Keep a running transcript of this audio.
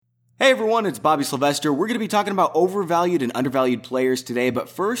Hey everyone, it's Bobby Sylvester. We're going to be talking about overvalued and undervalued players today, but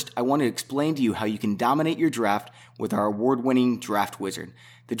first I want to explain to you how you can dominate your draft with our award-winning Draft Wizard.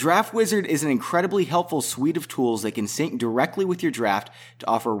 The Draft Wizard is an incredibly helpful suite of tools that can sync directly with your draft to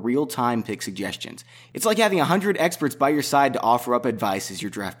offer real-time pick suggestions. It's like having 100 experts by your side to offer up advice as your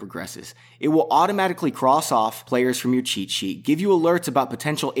draft progresses. It will automatically cross off players from your cheat sheet, give you alerts about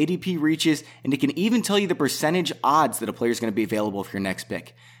potential ADP reaches, and it can even tell you the percentage odds that a player is going to be available for your next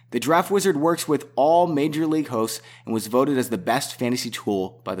pick. The Draft Wizard works with all major league hosts and was voted as the best fantasy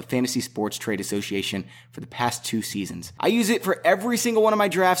tool by the Fantasy Sports Trade Association for the past 2 seasons. I use it for every single one of my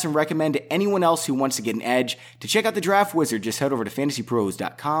drafts and recommend to anyone else who wants to get an edge. To check out the Draft Wizard, just head over to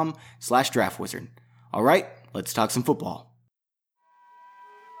fantasypros.com/draftwizard. All right, let's talk some football.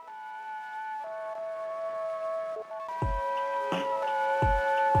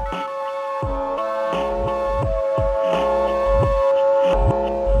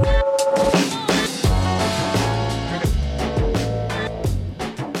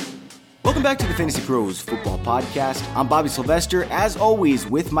 Welcome back to the Fantasy Pros Football Podcast. I'm Bobby Sylvester, as always,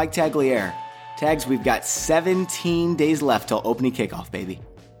 with Mike Tagliere. Tags, we've got 17 days left till opening kickoff, baby.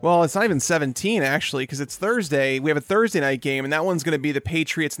 Well, it's not even 17, actually, because it's Thursday. We have a Thursday night game, and that one's going to be the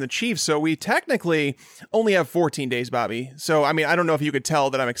Patriots and the Chiefs. So we technically only have 14 days, Bobby. So, I mean, I don't know if you could tell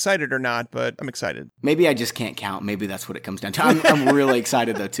that I'm excited or not, but I'm excited. Maybe I just can't count. Maybe that's what it comes down to. I'm really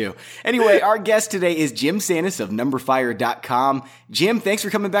excited, though, too. Anyway, our guest today is Jim Sannes of numberFire.com. Jim, thanks for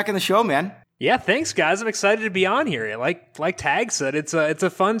coming back on the show, man. Yeah, thanks, guys. I'm excited to be on here. Like Tag said, it's a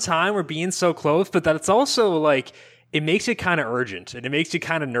fun time. We're being so close, but that's also like, it makes it kind of urgent and it makes you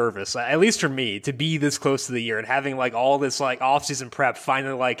kind of nervous, at least for me, to be this close to the year and having like all this like off-season prep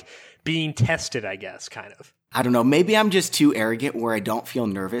finally like being tested, I guess, kind of. I don't know. Maybe I'm just too arrogant where I don't feel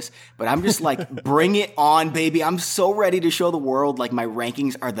nervous, but I'm just like, bring it on, baby. I'm so ready to show the world like my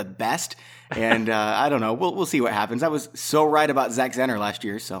rankings are the best. And I don't know. We'll see what happens. I was so right about Zach Zenner last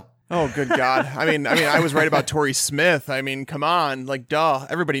year, so. Oh, good God. I mean, I was right about Torrey Smith. I mean, come on, like, duh.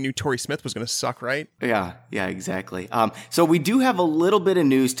 Everybody knew Torrey Smith was going to suck, right? Yeah, exactly. So we do have a little bit of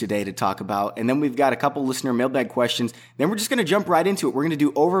news today to talk about, and then we've got a couple listener mailbag questions. Then we're just going to jump right into it. We're going to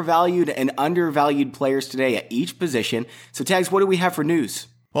do overvalued and undervalued players today at each position. So, Tags, what do we have for news?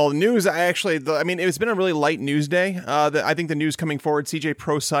 Well, news, it's been a really light news day. I think the news coming forward, CJ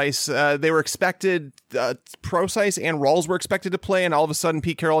Prosise, they were expected, Prosise and Rawls were expected to play, and all of a sudden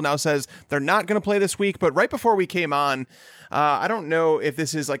Pete Carroll now says they're not going to play this week. But right before we came on, I don't know if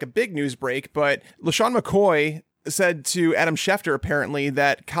this is like a big news break, but LaShawn McCoy said to Adam Schefter, apparently,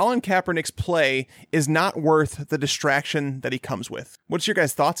 that Colin Kaepernick's play is not worth the distraction that he comes with. What's your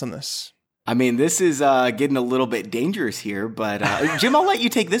guys' thoughts on this? I mean, this is getting a little bit dangerous here, but Jim, I'll let you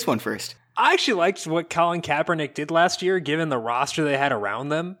take this one first. I actually liked what Colin Kaepernick did last year, given the roster they had around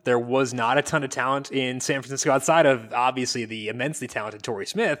them. There was not a ton of talent in San Francisco outside of, obviously, the immensely talented Torrey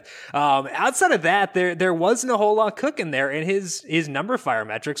Smith. Outside of that, there wasn't a whole lot cooking there, and his numberFire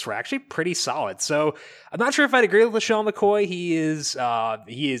metrics were actually pretty solid. So I'm not sure if I'd agree with LaShawn McCoy.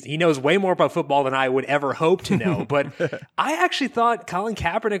 He knows way more about football than I would ever hope to know. But I actually thought Colin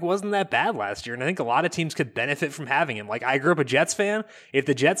Kaepernick wasn't that bad last year, and I think a lot of teams could benefit from having him. Like, I grew up a Jets fan. If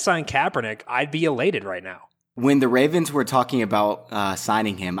the Jets signed Kaepernick, I'd be elated right now. When the Ravens were talking about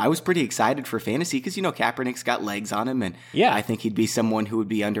signing him, I was pretty excited for fantasy because, Kaepernick's got legs on him, and yeah, I think he'd be someone who would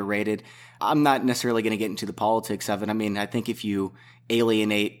be underrated. I'm not necessarily going to get into the politics of it. I mean, I think if you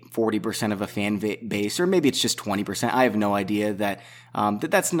alienate 40% of a fan base, or maybe it's just 20%, I have no idea,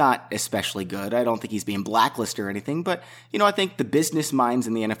 that's not especially good. I don't think he's being blacklisted or anything, but, I think the business minds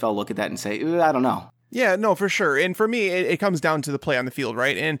in the NFL look at that and say, I don't know. Yeah, no, for sure. And for me, it comes down to the play on the field,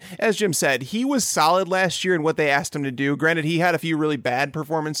 right? And as Jim said, he was solid last year in what they asked him to do. Granted, he had a few really bad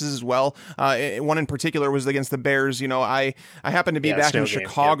performances as well. One in particular was against the Bears. I happened to be back in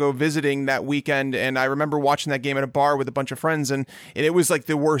Chicago visiting that weekend, and I remember watching that game at a bar with a bunch of friends, and it was like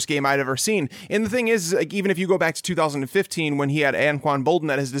the worst game I'd ever seen. And the thing is, like, even if you go back to 2015 when he had Anquan Bolden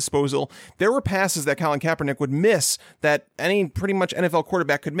at his disposal, there were passes that Colin Kaepernick would miss that any pretty much NFL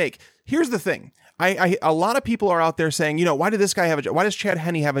quarterback could make. Here's the thing. A lot of people are out there saying, why did this guy have a job? Why does Chad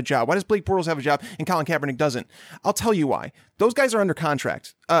Henne have a job? Why does Blake Bortles have a job and Colin Kaepernick doesn't? I'll tell you why. Those guys are under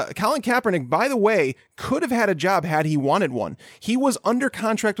contract. Colin Kaepernick, by the way, could have had a job had he wanted one. He was under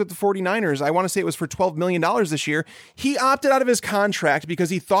contract with the 49ers. I want to say it was for $12 million this year. He opted out of his contract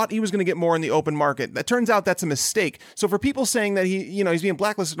because he thought he was going to get more in the open market. That turns out that's a mistake. So for people saying that he's being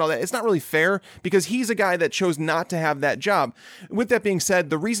blacklisted and all that, it's not really fair because he's a guy that chose not to have that job. With that being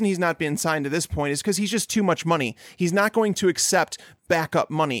said, the reason he's not being signed to this point is because he's just too much money. He's not going to accept backup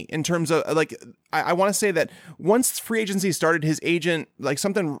money in terms of like, I want to say that once free agency started, his agent, like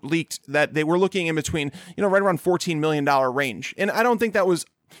something leaked that they were looking in between, right around $14 million range. And I don't think that was,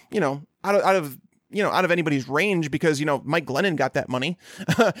 out of anybody's range because, Mike Glennon got that money.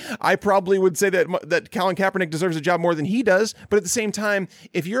 I probably would say that Colin Kaepernick deserves a job more than he does. But at the same time,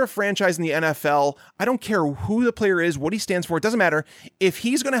 if you're a franchise in the NFL, I don't care who the player is, what he stands for. It doesn't matter. If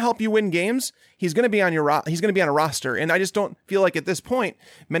he's going to help you win games, he's going to be on a roster. And I just don't feel like at this point,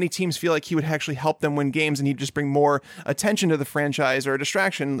 many teams feel like he would actually help them win games and he'd just bring more attention to the franchise or a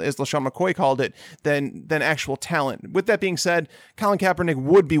distraction, as LaShawn McCoy called it, than actual talent. With that being said, Colin Kaepernick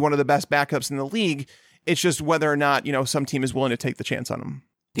would be one of the best backups in the league. It's just whether or not, some team is willing to take the chance on him.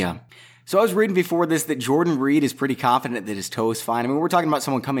 Yeah. So I was reading before this that Jordan Reed is pretty confident that his toe is fine. I mean, we're talking about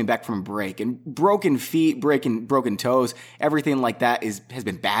someone coming back from a break, and broken feet, broken toes, everything like that has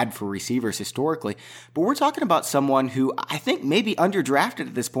been bad for receivers historically. But we're talking about someone who I think may be underdrafted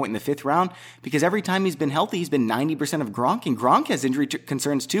at this point in the 5th round because every time he's been healthy, he's been 90% of Gronk, and Gronk has injury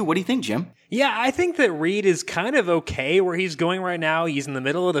concerns too. What do you think, Jim? Yeah, I think that Reed is kind of okay where he's going right now. He's in the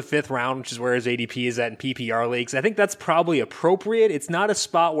middle of the 5th round, which is where his ADP is at in PPR leagues. I think that's probably appropriate. It's not a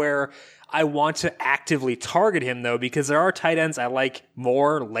spot where I want to actively target him, though, because there are tight ends I like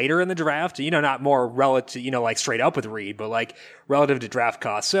more later in the draft. Not more relative, like straight up with Reed, but like relative to draft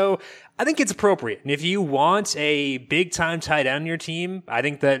costs. So I think it's appropriate. And if you want a big time tight end on your team, I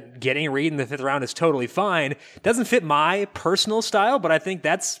think that getting Reed in the 5th round is totally fine. Doesn't fit my personal style, but I think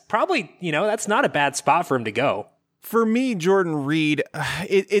that's probably, that's not a bad spot for him to go. For me, Jordan Reed,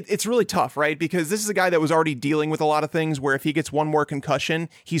 it's really tough, right? Because this is a guy that was already dealing with a lot of things where if he gets one more concussion,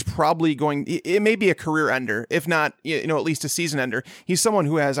 he's probably it may be a career ender, if not, at least a season ender. He's someone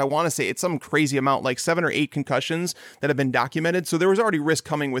who has, I want to say it's some crazy amount, like 7 or 8 concussions that have been documented. So there was already risk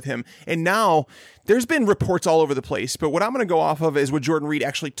coming with him. And now there's been reports all over the place. But what I'm going to go off of is what Jordan Reed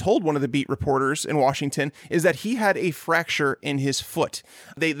actually told one of the beat reporters in Washington is that he had a fracture in his foot.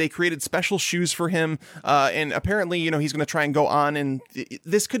 They created special shoes for him. And apparently, he's going to try and go on, and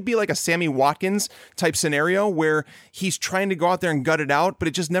this could be like a Sammy Watkins type scenario where he's trying to go out there and gut it out, but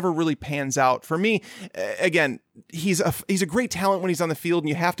it just never really pans out. For me, again, he's a great talent when he's on the field and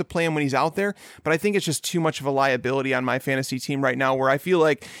you have to play him when he's out there, but I think it's just too much of a liability on my fantasy team right now, where I feel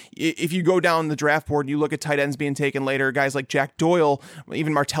like if you go down the draft board and you look at tight ends being taken later, guys like Jack Doyle,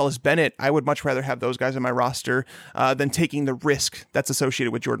 even Martellus Bennett, I would much rather have those guys on my roster than taking the risk that's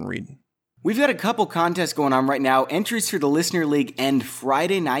associated with Jordan Reed. We've got a couple contests going on right now. Entries for the Listener League end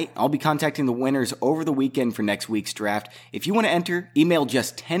Friday night. I'll be contacting the winners over the weekend for next week's draft. If you want to enter, email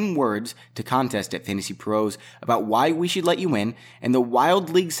just 10 words to contest@FantasyPros about why we should let you in. And the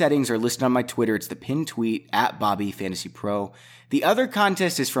Wild League settings are listed on my Twitter. It's the pinned tweet @BobbyFantasyPro. The other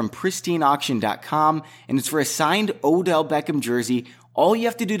contest is from pristineauction.com, and it's for a signed Odell Beckham jersey. All you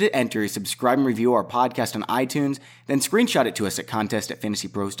have to do to enter is subscribe and review our podcast on iTunes, then screenshot it to us at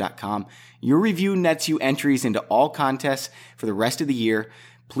contest@fantasypros.com. Your review nets you entries into all contests for the rest of the year.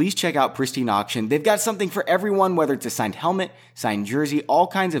 Please check out Pristine Auction. They've got something for everyone, whether it's a signed helmet, signed jersey, all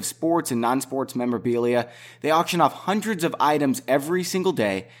kinds of sports and non-sports memorabilia. They auction off hundreds of items every single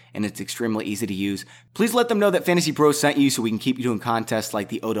day, and it's extremely easy to use. Please let them know that Fantasy Pros sent you so we can keep you doing contests like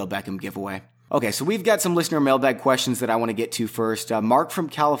the Odell Beckham giveaway. Okay, so we've got some listener mailbag questions that I want to get to first. Mark from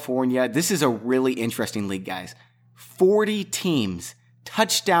California. This is a really interesting league, guys. 40 teams,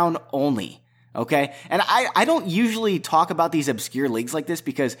 touchdown only. Okay, and I don't usually talk about these obscure leagues like this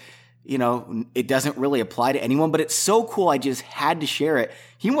because, it doesn't really apply to anyone, but it's so cool I just had to share it.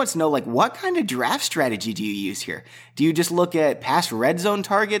 He wants to know, what kind of draft strategy do you use here? Do you just look at past red zone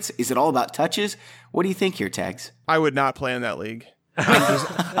targets? Is it all about touches? What do you think here, Tags? I would not play in that league.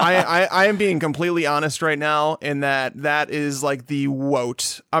 I am being completely honest right now in that is like the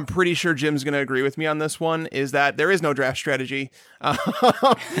woat. I'm pretty sure Jim's going to agree with me on this one, is that there is no draft strategy.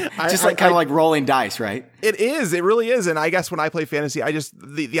 Just kind of like rolling dice, right? It is. It really is. And I guess when I play fantasy,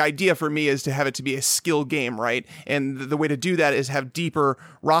 the idea for me is to have it to be a skill game, right? And the way to do that is have deeper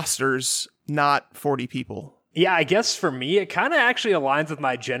rosters, not 40 people. Yeah, I guess for me, it kind of actually aligns with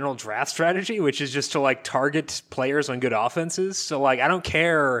my general draft strategy, which is just to target players on good offenses. So I don't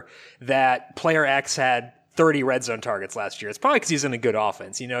care that player X had 30 red zone targets last year. It's probably because he's in a good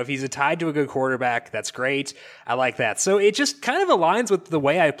offense. If he's tied to a good quarterback, that's great. I like that. So it just kind of aligns with the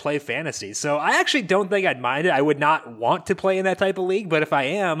way I play fantasy. So I actually don't think I'd mind it. I would not want to play in that type of league, but if I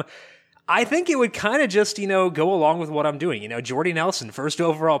am, I think it would kind of just, go along with what I'm doing. Jordy Nelson, first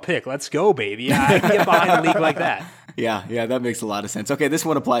overall pick. Let's go, baby. I can get behind a league like that. Yeah, that makes a lot of sense. Okay, this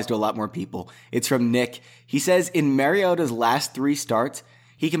one applies to a lot more people. It's from Nick. He says, in Mariota's last 3 starts,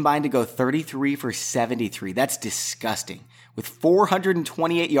 he combined to go 33 for 73. That's disgusting. with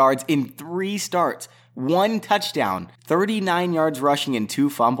 428 yards in 3 starts, 1 touchdown, 39 yards rushing, and 2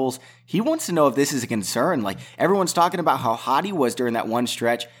 fumbles. He wants to know if this is a concern. Like, everyone's talking about how hot he was during that one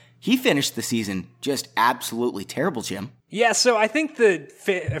stretch. He finished the season just absolutely terrible, Jim. Yeah, so I think that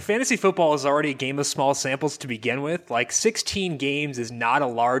fantasy football is already a game of small samples to begin with. Like, 16 games is not a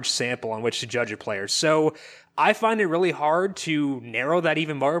large sample on which to judge a player. So I find it really hard to narrow that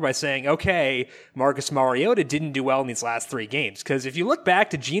even more by saying, okay, Marcus Mariota didn't do well in these last 3 games. Because if you look back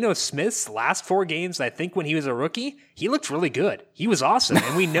to Geno Smith's last 4 games, I think when he was a rookie, he looked really good. He was awesome.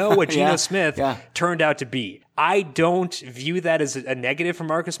 And we know what Geno Smith turned out to be. I don't view that as a negative for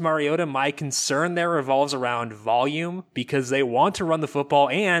Marcus Mariota. My concern there revolves around volume because they want to run the football,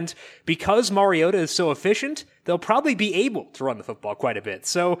 and because Mariota is so efficient, they'll probably be able to run the football quite a bit.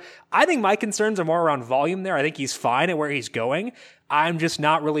 So I think my concerns are more around volume there. I think he's fine at where he's going. I'm just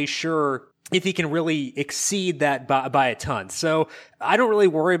not really sure if he can really exceed that by a ton. So I don't really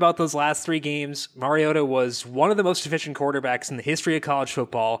worry about those last 3 games. Mariota was one of the most efficient quarterbacks in the history of college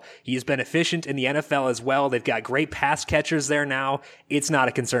football. He's been efficient in the NFL as well. They've got great pass catchers there now. It's not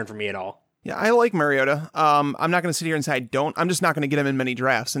a concern for me at all. Yeah, I like Mariota. I'm not going to sit here and say I don't. I'm just not going to get him in many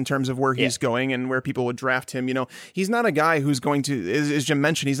drafts in terms of where he's going and where people would draft him. You know, he's not a guy who's going to, as Jim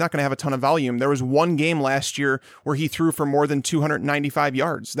mentioned, he's not going to have a ton of volume. There was one game last year where he threw for more than 295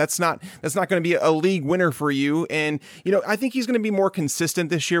 yards. That's not going to be a league winner for you. And, you know, I think he's going to be more consistent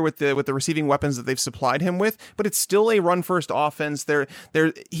this year with the receiving weapons that they've supplied him with, but it's still a run first offense.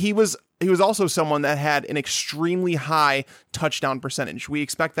 He was also someone that had an extremely high touchdown percentage. We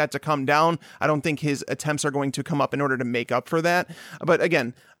expect that to come down. I don't think his attempts are going to come up in order to make up for that. But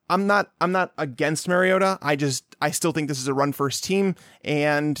again, I'm not against Mariota. I still think this is a run first team.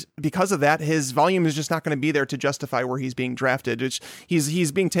 And because of that, his volume is just not going to be there to justify where he's being drafted.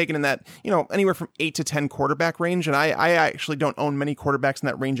 He's being taken in that, you know, anywhere from 8 to 10 quarterback range. And I actually don't own many quarterbacks in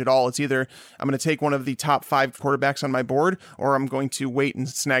that range at all. It's either I'm going to take one of the top 5 quarterbacks on my board, or I'm going to wait and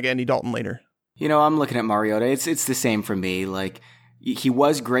snag Andy Dalton later. You know, I'm looking at Mariota. It's the same for me. Like, he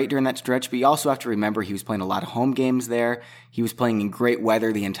was great during that stretch, but you also have to remember he was playing a lot of home games there. He was playing in great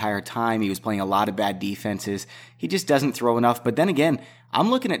weather the entire time. He was playing a lot of bad defenses. He just doesn't throw enough. But then again, I'm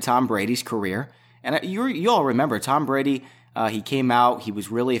looking at Tom Brady's career, and you all remember Tom Brady. He came out. He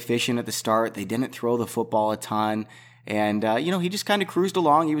was really efficient at the start. They didn't throw the football a ton. And, you know, he just kind of cruised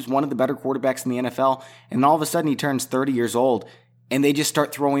along. He was one of the better quarterbacks in the NFL. And all of a sudden he turns 30 years old. And they just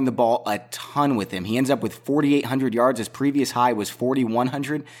start throwing the ball a ton with him. He ends up with 4,800 yards. His previous high was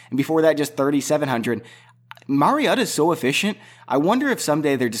 4,100. And before that, just 3,700. Mariota is so efficient. I wonder if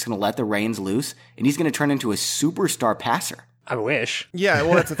someday they're just going to let the reins loose and he's going to turn into a superstar passer. I wish. Yeah,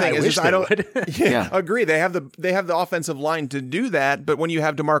 well, that's the thing. I don't agree. They have the offensive line to do that, but when you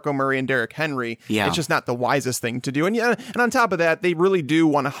have DeMarco Murray and Derrick Henry, it's just not the wisest thing to do. And on top of that, they really do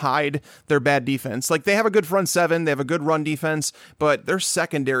want to hide their bad defense. Like, they have a good front seven, they have a good run defense, but their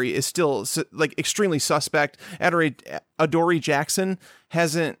secondary is still like extremely suspect. Adoree Jackson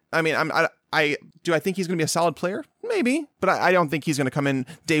hasn't. I mean, I think he's going to be a solid player? Maybe, but I don't think he's going to come in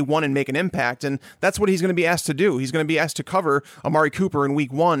day one and make an impact. And that's what he's going to be asked to do. He's going to be asked to cover Amari Cooper in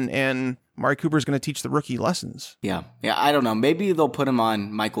week 1, and Amari Cooper is going to teach the rookie lessons. Yeah, I don't know. Maybe they'll put him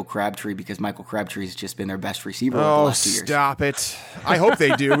on Michael Crabtree because Michael Crabtree has just been their best receiver over the last 2 years. Stop it. I hope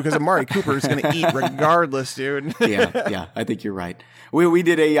they do, because Amari Cooper is going to eat regardless, dude. Yeah, I think you're right. We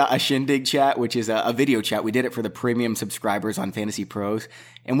did a Shindig chat, which is a video chat. We did it for the premium subscribers on Fantasy Pros.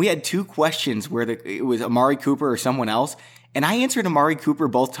 And we had 2 questions where it was Amari Cooper or someone else. And I answered Amari Cooper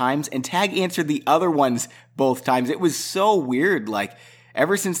both times, and Tag answered the other ones both times. It was so weird. Like,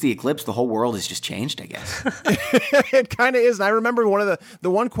 ever since the eclipse, the whole world has just changed, I guess. It kind of is. And I remember one of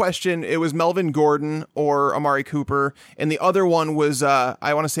the one question, it was Melvin Gordon or Amari Cooper. And the other one was,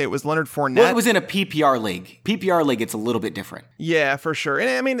 I want to say it was Leonard Fournette. Well, it was in a PPR league. PPR league, it's a little bit different. Yeah, for sure. And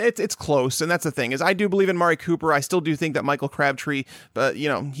I mean, it's close. And that's the thing, is I do believe in Amari Cooper. I still do think that Michael Crabtree, but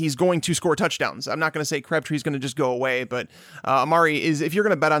he's going to score touchdowns. I'm not going to say Crabtree's going to just go away, but Amari is, if you're going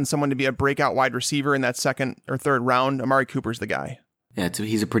to bet on someone to be a breakout wide receiver in that second or third round, Amari Cooper's the guy. Yeah,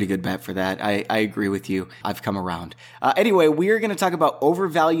 he's a pretty good bet for that. I agree with you. I've come around. Anyway, we are going to talk about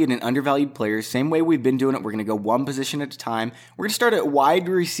overvalued and undervalued players. Same way we've been doing it. We're going to go one position at a time. We're going to start at wide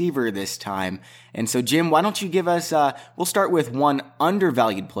receiver this time. And so, Jim, why don't you give us, we'll start with one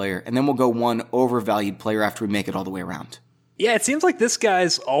undervalued player, and then we'll go one overvalued player after we make it all the way around. Yeah, it seems like this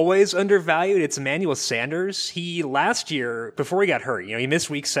guy's always undervalued. It's Emmanuel Sanders. He last year, before he got hurt, he missed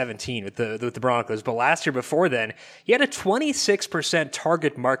week 17 with the Broncos, but last year before then, he had a 26%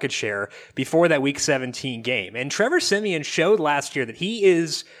 target market share before that week 17 game. And Trevor Siemian showed last year that he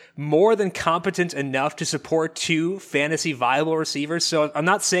is more than competent enough to support two fantasy viable receivers. So I'm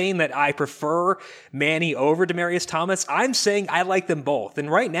not saying that I prefer Manny over Demaryius Thomas. I'm saying I like them both.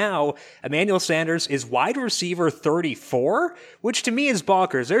 And right now, Emmanuel Sanders is wide receiver 34, which to me is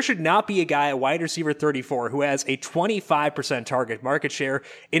bonkers. There should not be a guy at wide receiver 34 who has a 25% target market share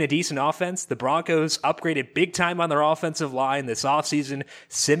in a decent offense. The Broncos upgraded big time on their offensive line this offseason.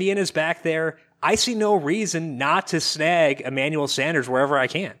 Simeon is back there. I see no reason not to snag Emmanuel Sanders wherever I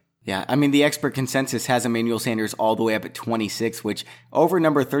can. Yeah, I mean, the expert consensus has Emmanuel Sanders all the way up at 26, which over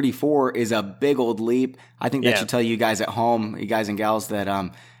number 34 is a big old leap. I think that should tell you guys at home, you guys and gals, that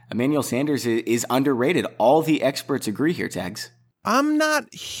Emmanuel Sanders is underrated. All the experts agree here, Tags. I'm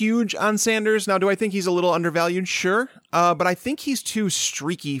not huge on Sanders. Now, do I think he's a little undervalued? Sure. But I think he's too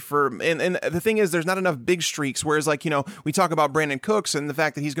streaky and the thing is, there's not enough big streaks. Whereas, like, we talk about Brandon Cooks and the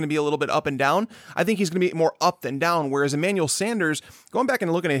fact that he's going to be a little bit up and down. I think he's going to be more up than down. Whereas Emmanuel Sanders, going back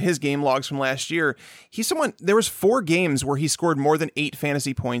and looking at his game logs from last year, there was 4 games where he scored more than 8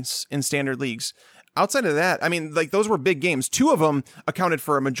 fantasy points in standard leagues. Outside of that, I mean, like, those were big games. 2 of them accounted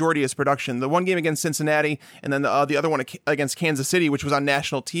for a majority of his production. The one game against Cincinnati, and then the other one against Kansas City, which was on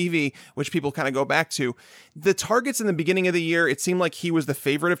national TV, which people kind of go back to. The targets in the beginning of the year, it seemed like he was the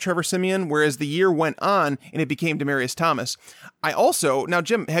favorite of Trevor Siemian, whereas the year went on and it became Demaryius Thomas. Now,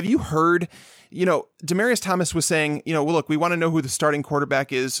 Jim, have you heard... Demaryius Thomas was saying, well, look, we want to know who the starting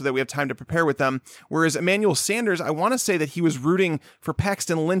quarterback is so that we have time to prepare with them. Whereas Emmanuel Sanders, I want to say that he was rooting for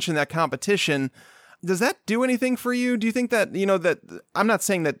Paxton Lynch in that competition. Does that do anything for you? Do you think that, that I'm not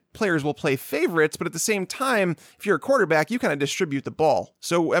saying that players will play favorites, but at the same time, if you're a quarterback, you kind of distribute the ball.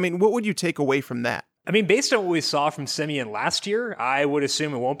 So, I mean, what would you take away from that? I mean, based on what we saw from Simeon last year, I would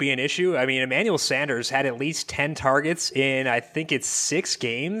assume it won't be an issue. I mean, Emmanuel Sanders had at least 10 targets in, I think it's 6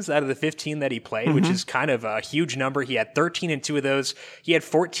 games out of the 15 that he played, which is kind of a huge number. He had 13 in 2 of those. He had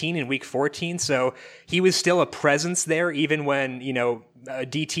 14 in week 14. So he was still a presence there, even when,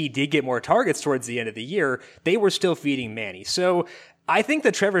 DT did get more targets towards the end of the year. They were still feeding Manny. So I think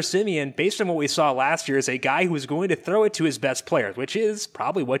that Trevor Siemian, based on what we saw last year, is a guy who is going to throw it to his best players, which is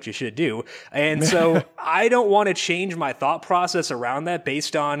probably what you should do. And so I don't want to change my thought process around that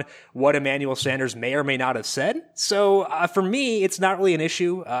based on what Emmanuel Sanders may or may not have said. So for me, it's not really an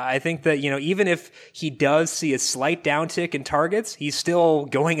issue. I think that, even if he does see a slight downtick in targets, he's still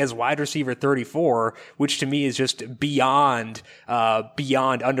going as wide receiver 34, which to me is just beyond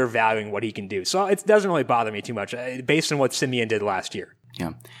undervaluing what he can do. So it doesn't really bother me too much based on what Simeon did last year.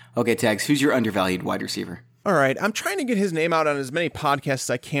 Yeah. Okay, Tags, who's your undervalued wide receiver? All right. I'm trying to get his name out on as many podcasts as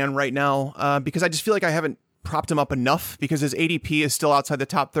I can right now because I just feel like I haven't propped him up enough because his ADP is still outside the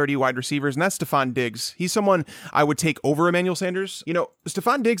top 30 wide receivers, and that's Stephon Diggs. He's someone I would take over Emmanuel Sanders.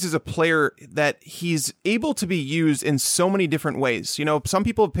 Stephon Diggs is a player that he's able to be used in so many different ways. Some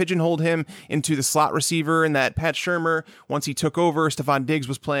people have pigeonholed him into the slot receiver, and that Pat Shurmur, once he took over, Stephon Diggs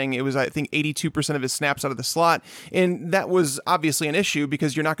was playing, it was, I think, 82% of his snaps out of the slot, and that was obviously an issue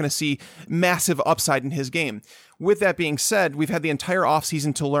because you're not going to see massive upside in his game. With that being said, we've had the entire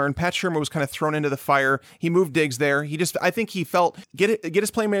offseason to learn. Pat Shurmur was kind of thrown into the fire. He moved Diggs there. I think he felt get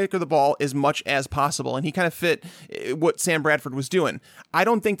his playmaker the ball as much as possible, and he kind of fit what Sam Bradford was doing. I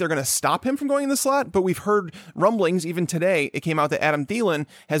don't think they're going to stop him from going in the slot, but we've heard rumblings even today. It came out that Adam Thielen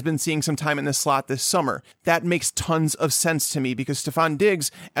has been seeing some time in the slot this summer. That makes tons of sense to me because Stephon Diggs,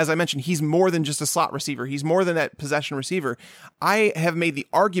 as I mentioned, he's more than just a slot receiver. He's more than that possession receiver. I have made the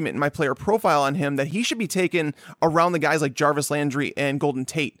argument in my player profile on him that he should be taken around the guys like Jarvis Landry and Golden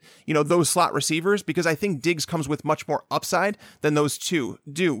Tate, those slot receivers, because I think Diggs comes with much more upside than those two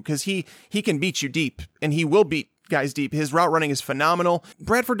do, because he can beat you deep, and he will beat guys deep. His route running is phenomenal.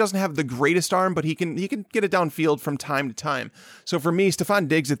 Bradford doesn't have the greatest arm, but he can get it downfield from time to time. So for me, Stephon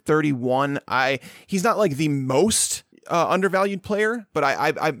Diggs at 31, he's not like the most undervalued player, but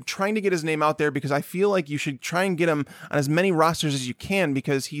I'm trying to get his name out there because I feel like you should try and get him on as many rosters as you can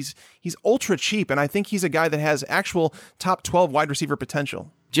because he's ultra cheap, and I think he's a guy that has actual top 12 wide receiver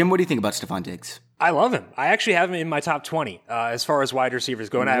potential. Jim, what do you think about Stephon Diggs? I love him. I actually have him in my top 20 as far as wide receivers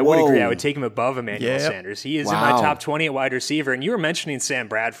go, and I would agree. I would take him above Emmanuel Sanders. He is in my top 20 at wide receiver, and you were mentioning Sam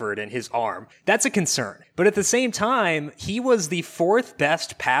Bradford and his arm. That's a concern. But at the same time, he was the 4th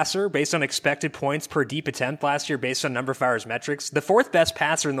best passer based on expected points per deep attempt last year based on numberFire's metrics. The 4th best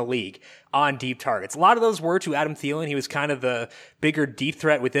passer in the league on deep targets. A lot of those were to Adam Thielen. He was kind of the bigger deep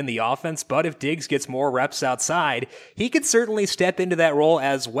threat within the offense, but if Diggs gets more reps outside, he could certainly step into that role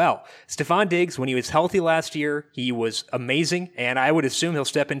as well. Stephon Diggs, when he was healthy last year, he was amazing, and I would assume he'll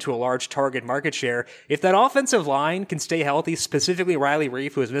step into a large target market share. If that offensive line can stay healthy, specifically Riley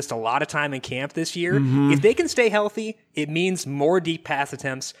Reif, who has missed a lot of time in camp this year, If they can stay healthy, it means more deep pass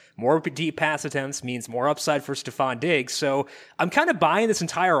attempts. More deep pass attempts means more upside for Stephon Diggs. So I'm kind of buying this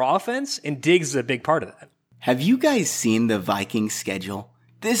entire offense, and Diggs is a big part of that. Have you guys seen the Vikings schedule?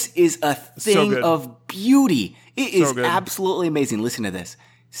 This is a thing of beauty. It is absolutely amazing. Listen to this.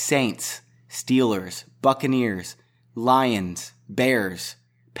 Saints, Steelers, Buccaneers, Lions, Bears,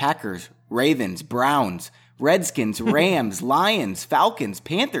 Packers, Ravens, Browns, Redskins, Rams, Lions, Falcons,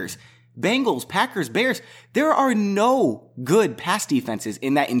 Panthers, Bengals, Packers, Bears. There are no good pass defenses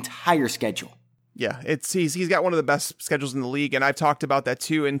in that entire schedule. Yeah, he's got one of the best schedules in the league, and I've talked about that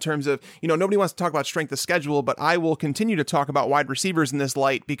too in terms of, nobody wants to talk about strength of schedule, but I will continue to talk about wide receivers in this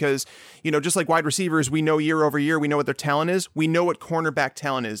light because, just like wide receivers, we know year over year, we know what their talent is, we know what cornerback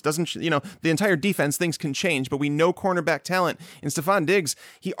talent is. The entire defense, things can change, but we know cornerback talent. And Stephon Diggs,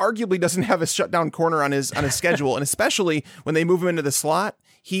 he arguably doesn't have a shutdown corner on his schedule, and especially when they move him into the slot,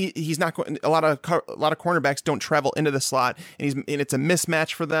 he's not going. A lot of cornerbacks don't travel into the slot, and it's a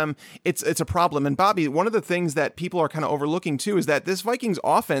mismatch for them. It's a problem. And Bobby, one of the things that people are kind of overlooking too is that this Vikings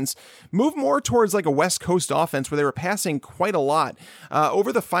offense moved more towards like a West Coast offense where they were passing quite a lot.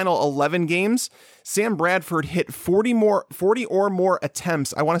 Over the final 11 games, Sam Bradford hit 40 or more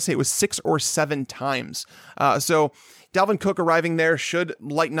attempts. I want to say it was 6 or 7 times. So Dalvin Cook arriving there should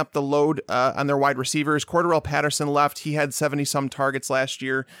lighten up the load on their wide receivers. Cordarrelle Patterson left. He had 70-some targets last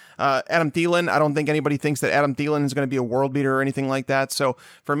year. Adam Thielen, I don't think anybody thinks that Adam Thielen is going to be a world beater or anything like that. So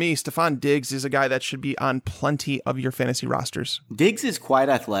for me, Stephon Diggs is a guy that should be on plenty of your fantasy rosters. Diggs is quite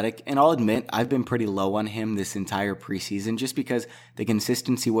athletic, and I'll admit I've been pretty low on him this entire preseason just because the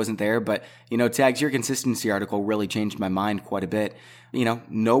consistency wasn't there. But, Tags, your consistency article really changed my mind quite a bit.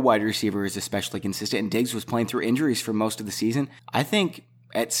 No wide receiver is especially consistent, and Diggs was playing through injuries for most of the season. I think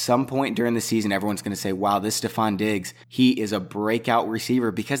at some point during the season, everyone's going to say, wow, this Stephon Diggs, he is a breakout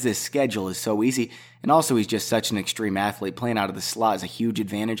receiver because this schedule is so easy. And also, he's just such an extreme athlete. Playing out of the slot is a huge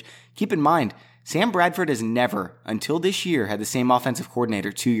advantage. Keep in mind, Sam Bradford has never, until this year, had the same offensive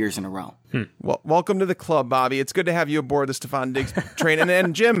coordinator 2 years in a row. Well, welcome to the club, Bobby. It's good to have you aboard the Stephon Diggs train.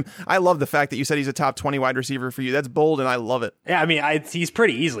 And Jim, I love the fact that you said he's a top 20 wide receiver for you. That's bold, and I love it. Yeah, I mean, he's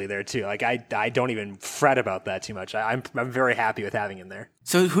pretty easily there, too. Like, I don't even fret about that too much. I'm very happy with having him there.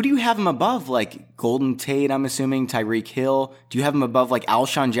 So who do you have him above? Like Golden Tate, I'm assuming, Tyreek Hill? Do you have him above like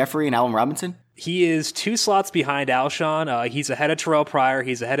Alshon Jeffrey and Allen Robinson? He is 2 slots behind Alshon. He's ahead of Terrell Pryor.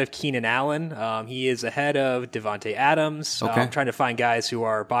 He's ahead of Keenan Allen. He is ahead of Devontae Adams. Okay. I'm trying to find guys who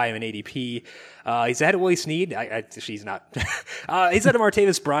are by him in ADP. He's ahead of Willie Snead. He's not. He's ahead of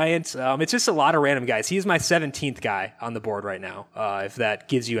Martavis Bryant. It's just a lot of random guys. He's my 17th guy on the board right now, if that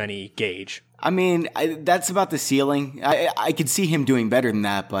gives you any gauge. I mean, that's about the ceiling. I could see him doing better than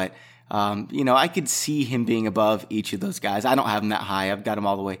that, but I could see him being above each of those guys. I don't have him that high. I've got him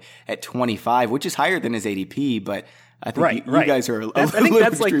all the way at 25, which is higher than his ADP, but I think you guys are I think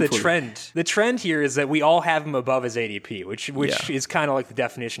that's like the trend. The trend here is that we all have him above his ADP, which is kind of like the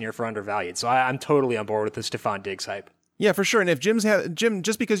definition here for undervalued. So I'm totally on board with the Stephon Diggs hype. Yeah, for sure. And if Jim,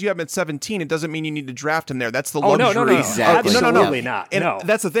 just because you have him at 17, it doesn't mean you need to draft him there. That's the luxury. No. Exactly. Absolutely not. And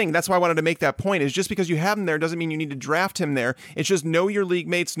that's the thing. That's why I wanted to make that point, is just because you have him there doesn't mean you need to draft him there. It's just know your league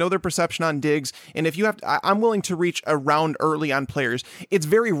mates, know their perception on Diggs. And if you have, I'm willing to reach a round early on players. It's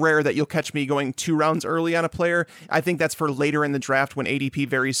very rare that you'll catch me going 2 rounds early on a player. I think that's for later in the draft when ADP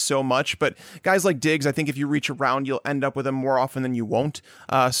varies so much. But guys like Diggs, I think if you reach a round, you'll end up with him more often than you won't.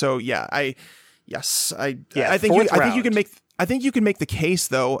 I think you can make the case,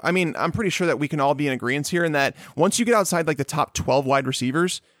 though. I mean, I'm pretty sure that we can all be in agreement here in that once you get outside like the top 12 wide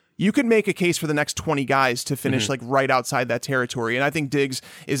receivers, you could make a case for the next 20 guys to finish like right outside that territory. And I think Diggs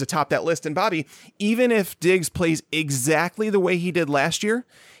is atop that list. And Bobby, even if Diggs plays exactly the way he did last year,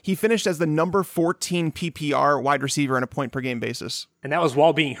 he finished as the number 14 PPR wide receiver on a point per game basis. And that was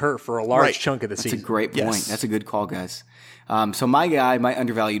while being hurt for a large chunk of the season. That's a great point. Yes. That's a good call, guys. So my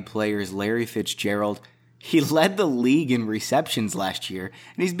undervalued player is Larry Fitzgerald. He led the league in receptions last year,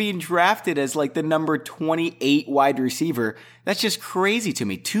 and he's being drafted as like the number 28 wide receiver. That's just crazy to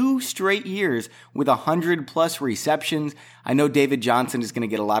me. 2 straight years with 100+ receptions. I know David Johnson is going to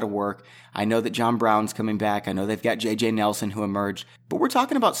get a lot of work. I know that John Brown's coming back. I know they've got J.J. Nelson who emerged. But we're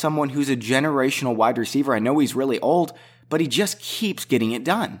talking about someone who's a generational wide receiver. I know he's really old, but he just keeps getting it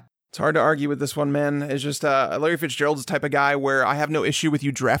done. It's hard to argue with this one, man. It's just Larry Fitzgerald's the type of guy where I have no issue with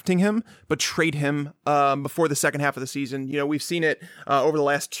you drafting him, but trade him before the second half of the season. You know, we've seen it over the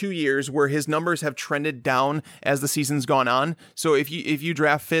last 2 years where his numbers have trended down as the season's gone on. So if you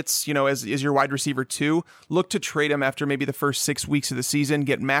draft Fitz, you know, as your wide receiver 2, look to trade him after maybe the first 6 weeks of the season,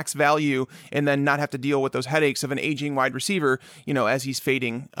 get max value, and then not have to deal with those headaches of an aging wide receiver, you know, as he's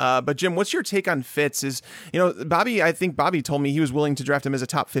fading. But Jim, what's your take on Fitz? I think Bobby told me he was willing to draft him as a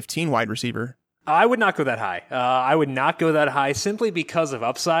top 15 wide receiver. I would not go that high. I would not go that high simply because of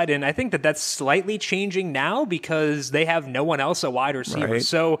upside. And I think that that's slightly changing now because they have no one else at wide receiver. Right.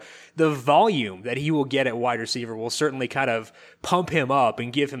 So the volume that he will get at wide receiver will certainly kind of pump him up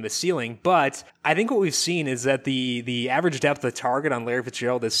and give him a ceiling. But I think what we've seen is that the average depth of target on Larry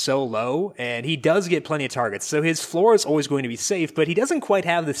Fitzgerald is so low, and he does get plenty of targets. So his floor is always going to be safe, but he doesn't quite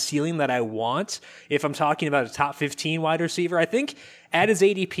have the ceiling that I want if I'm talking about a top 15 wide receiver. I think at his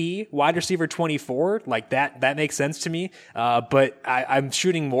ADP, wide receiver 24, like that makes sense to me. But I'm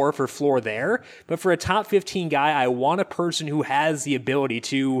shooting more for floor there. But for a top 15 guy, I want a person who has the ability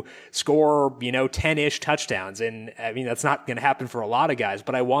to score, 10-ish touchdowns. And I mean, that's not going to happen for a lot of guys,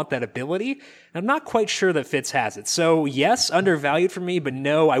 but I want that ability. I'm not quite sure that Fitz has it. So yes, undervalued for me, but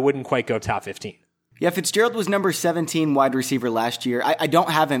no, I wouldn't quite go top 15. Yeah, Fitzgerald was number 17 wide receiver last year. I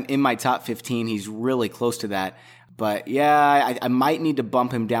don't have him in my top 15. He's really close to that. But yeah, I might need to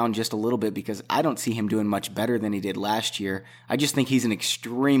bump him down just a little bit because I don't see him doing much better than he did last year. I just think he's an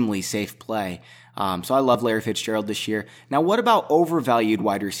extremely safe play. So I love Larry Fitzgerald this year. Now, what about overvalued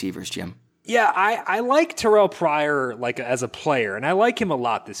wide receivers, Jim? Yeah, I like Terrell Pryor as a player, and I like him a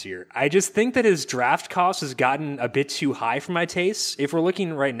lot this year. I just think that his draft cost has gotten a bit too high for my tastes. If we're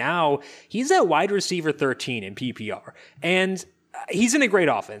looking right now, he's at wide receiver 13 in PPR. And he's in a great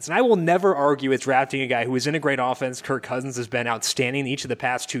offense, and I will never argue with drafting a guy who is in a great offense. Kirk Cousins has been outstanding each of the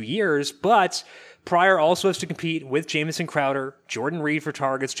past 2 years, but Pryor also has to compete with Jamison Crowder, Jordan Reed for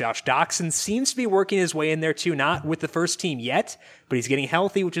targets. Josh Doxson seems to be working his way in there too, not with the first team yet, but he's getting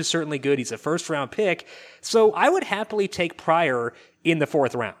healthy, which is certainly good. He's a first-round pick, so I would happily take Pryor in the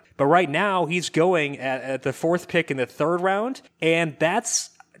 4th round. But right now, he's going at the 4th pick in the 3rd round, and that's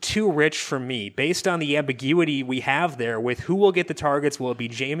too rich for me based on the ambiguity we have there with who will get the targets. Will it be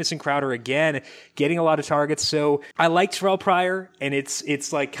Jamison Crowder again getting a lot of targets? So I like Terrell Pryor, and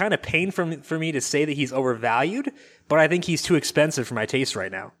it's like kind of pain for me to say that he's overvalued, but I think he's too expensive for my taste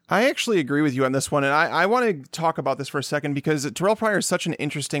right now. I actually agree with you on this one, and I want to talk about this for a second because Terrell Pryor is such an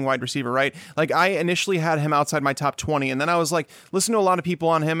interesting wide receiver, right? Like, I initially had him outside my top 20, and then I was like, listening to a lot of people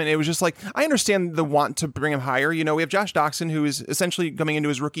on him, and it was just like, I understand the want to bring him higher. You know, we have Josh Doxson, who is essentially coming into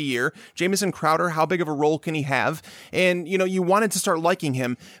his rookie year. Jamison Crowder, how big of a role can he have? And, you wanted to start liking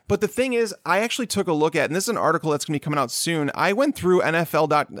him. But the thing is, I actually took a look at, and this is an article that's going to be coming out soon. I went through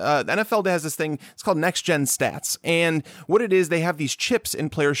NFL has this thing, it's called Next Gen Stats. And what it is, they have these chips in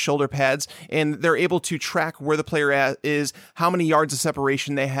players' shoulder pads, and they're able to track where the player is, how many yards of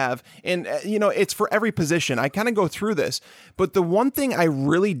separation they have. And, it's for every position. I kind of go through this. But the one thing I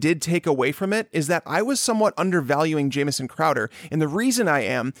really did take away from it is that I was somewhat undervaluing Jamison Crowder. And the reason I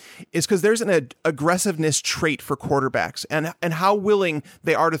am is because there's an aggressiveness trait for quarterbacks and how willing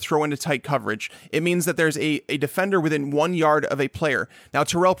they are to throw into tight coverage. It means that there's a defender within 1 yard of a player. Now,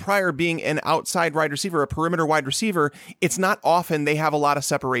 Terrell Pryor being an outside wide receiver, a perimeter wide receiver, it's not often they have a lot of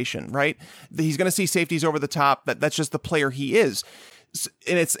separation, right? He's going to see safeties over the top. That's just the player he is.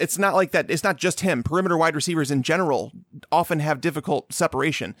 And it's not like that. It's not just him. Perimeter wide receivers in general often have difficult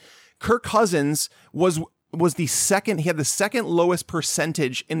separation. Kirk Cousins was the second. He had the second lowest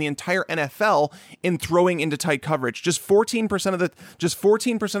percentage in the entire NFL in throwing into tight coverage. Just 14%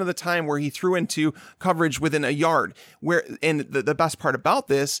 of the time where he threw into coverage within a yard. And the best part about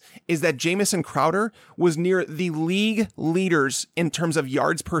this is that Jamison Crowder was near the league leaders in terms of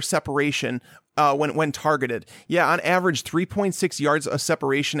yards per separation when targeted. Yeah, on average 3.6 yards of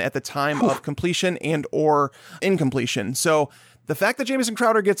separation at the time of completion and or incompletion. So the fact that Jamison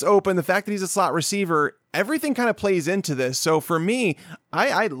Crowder gets open, the fact that he's a slot receiver, everything kind of plays into this. So for me,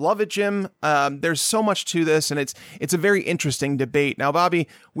 I love it, Jim. There's so much to this, and it's a very interesting debate. Now, Bobby,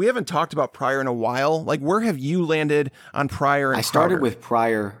 we haven't talked about Pryor in a while. Like, where have you landed on Pryor and I started Crowder? with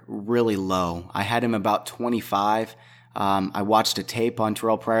Pryor really low. I had him about 25. I watched a tape on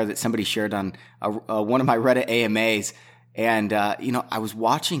Terrell Pryor that somebody shared on one of my Reddit AMAs, and I was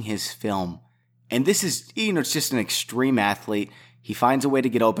watching his film. And this is, it's just an extreme athlete. He finds a way to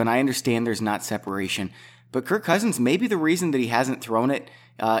get open. I understand there's not separation. But Kirk Cousins, maybe the reason that he hasn't thrown it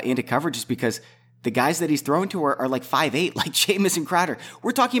into coverage is because the guys that he's throwing to are like 5'8", like Jamison Crowder.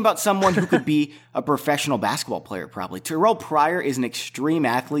 We're talking about someone who could be a professional basketball player, probably. Terrell Pryor is an extreme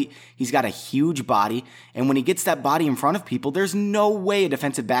athlete. He's got a huge body, and when he gets that body in front of people, there's no way a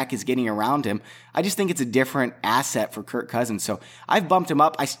defensive back is getting around him. I just think it's a different asset for Kirk Cousins, so I've bumped him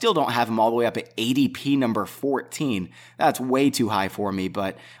up. I still don't have him all the way up at ADP number 14. That's way too high for me,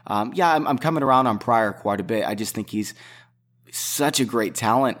 but I'm coming around on Pryor quite a bit. I just think he's such a great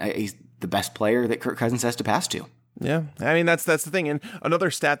talent. He's the best player that Kirk Cousins has to pass to. Yeah, I mean, that's the thing. And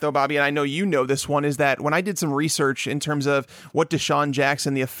another stat, though, Bobby, and I know you know this one, is that when I did some research in terms of what Deshaun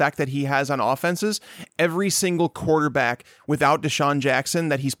Jackson, the effect that he has on offenses, every single quarterback without Deshaun Jackson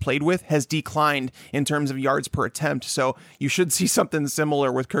that he's played with has declined in terms of yards per attempt. So you should see something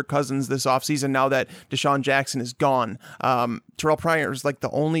similar with Kirk Cousins this offseason now that Deshaun Jackson is gone. Terrell Pryor is like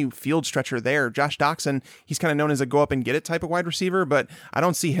the only field stretcher there. Josh Doxson, he's kind of known as a go up and get it type of wide receiver, but I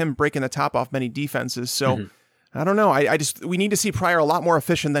don't see him breaking the top off many defenses. So I don't know. We need to see Pryor a lot more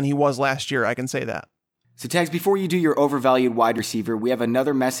efficient than he was last year. I can say that. So, Tags, before you do your overvalued wide receiver, we have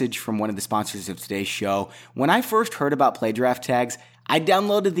another message from one of the sponsors of today's show. When I first heard about PlayDraft Tags, I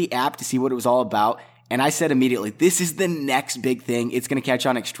downloaded the app to see what it was all about, and I said immediately, this is the next big thing. It's going to catch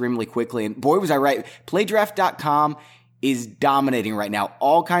on extremely quickly. And boy, was I right. PlayDraft.com is dominating right now.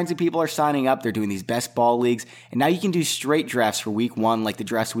 All kinds of people are signing up. They're doing these best ball leagues. And now you can do straight drafts for week one, like the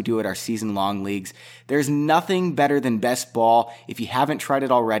drafts we do at our season-long leagues. There's nothing better than best ball. If you haven't tried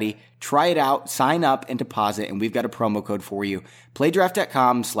it already, try it out, sign up, and deposit. And we've got a promo code for you.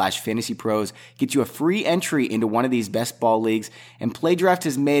 Playdraft.com/fantasypros gets you a free entry into one of these best ball leagues. And PlayDraft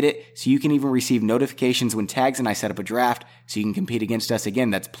has made it so you can even receive notifications when Tags and I set up a draft so you can compete against us. Again,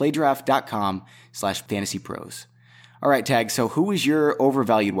 that's playdraft.com/fantasypros. All right, Tag, so who is your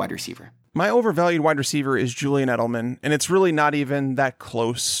overvalued wide receiver? My overvalued wide receiver is Julian Edelman, and it's really not even that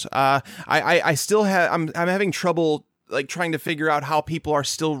close. I'm having trouble like trying to figure out how people are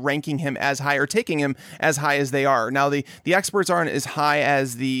still ranking him as high or taking him as high as they are. Now, the experts aren't as high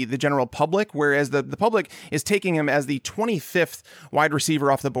as the general public, whereas the public is taking him as the 25th wide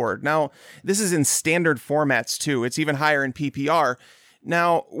receiver off the board. Now, this is in standard formats too. It's even higher in PPR.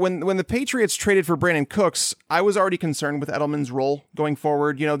 Now, when the Patriots traded for Brandon Cooks, I was already concerned with Edelman's role going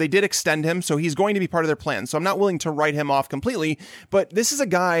forward. You know, they did extend him, so he's going to be part of their plan. So I'm not willing to write him off completely. But this is a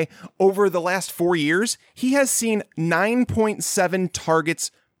guy, over the last 4 years, he has seen 9.7 targets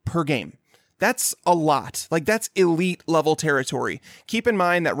per game. That's a lot. Like, that's elite level territory. Keep in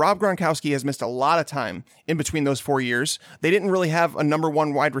mind that Rob Gronkowski has missed a lot of time in between those 4 years. They didn't really have a number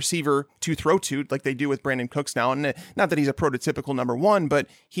one wide receiver to throw to like they do with Brandon Cooks now. And not that he's a prototypical number one, but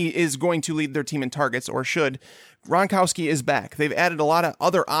he is going to lead their team in targets, or should. Gronkowski is back. They've added a lot of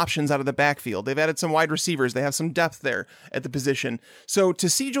other options out of the backfield. They've added some wide receivers. They have some depth there at the position. So to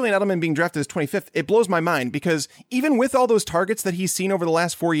see Julian Edelman being drafted as 25th, it blows my mind, because even with all those targets that he's seen over the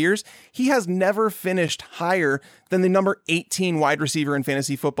last 4 years, he has never finished higher than the number 18 wide receiver in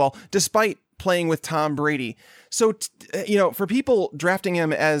fantasy football, despite playing with Tom Brady. So, for people drafting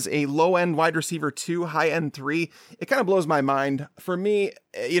him as a low-end wide receiver 2, high-end 3, it kind of blows my mind. For me,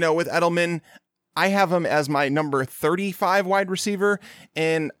 with Edelman, I have him as my number 35 wide receiver,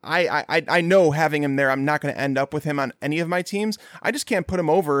 and I know having him there, I'm not going to end up with him on any of my teams. I just can't put him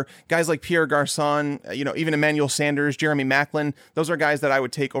over guys like Pierre Garçon, even Emmanuel Sanders, Jeremy Maclin. Those are guys that I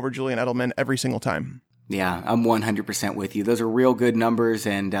would take over Julian Edelman every single time. Yeah, I'm 100% with you. Those are real good numbers,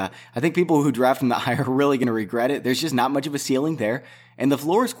 and I think people who draft him that high are really going to regret it. There's just not much of a ceiling there, and the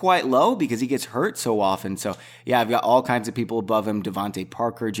floor is quite low because he gets hurt so often. So, yeah, I've got all kinds of people above him: Devontae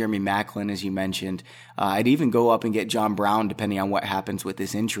Parker, Jeremy Maclin, as you mentioned. I'd even go up and get John Brown, depending on what happens with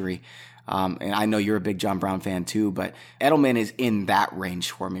this injury. And I know you're a big John Brown fan too, but Edelman is in that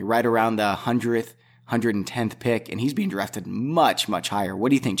range for me, right around the 100th, 110th pick, and he's being drafted much, much higher.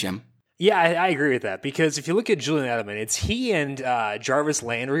 What do you think, Jim? Yeah, I agree with that, because if you look at Julian Edelman, it's he and Jarvis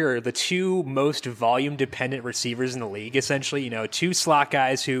Landry are the two most volume-dependent receivers in the league, essentially. Two slot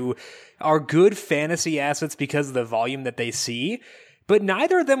guys who are good fantasy assets because of the volume that they see, but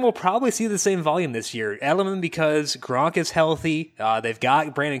neither of them will probably see the same volume this year. Edelman, because Gronk is healthy. They've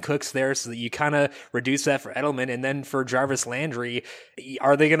got Brandon Cooks there, so that you kind of reduce that for Edelman. And then for Jarvis Landry,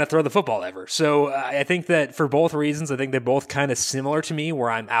 are they going to throw the football ever? So I think that for both reasons, I think they're both kind of similar to me, where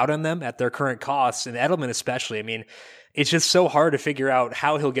I'm out on them at their current costs. And Edelman especially, I mean, it's just so hard to figure out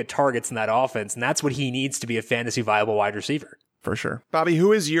how he'll get targets in that offense. And that's what he needs to be a fantasy viable wide receiver. For sure. Bobby,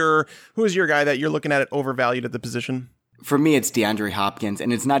 who is your guy that you're looking at overvalued at the position? For me, it's DeAndre Hopkins,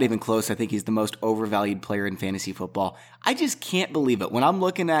 and it's not even close. I think he's the most overvalued player in fantasy football. I just can't believe it. When I'm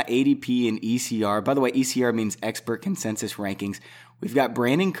looking at ADP and ECR, by the way, ECR means expert consensus rankings. We've got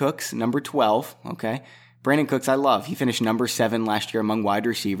Brandon Cooks, number 12, okay? Brandon Cooks, I love. He finished number 7 last year among wide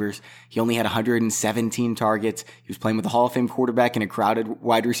receivers. He only had 117 targets. He was playing with a Hall of Fame quarterback in a crowded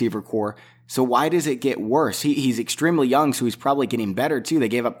wide receiver core. So why does it get worse? He's extremely young, so he's probably getting better too. They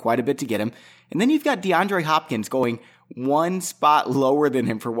gave up quite a bit to get him. And then you've got DeAndre Hopkins going one spot lower than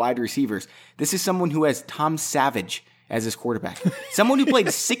him for wide receivers. This is someone who has Tom Savage as his quarterback. Someone who played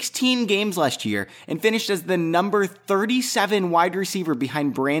 16 games last year and finished as the number 37 wide receiver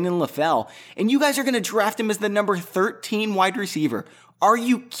behind Brandon LaFell. And you guys are going to draft him as the number 13 wide receiver. Are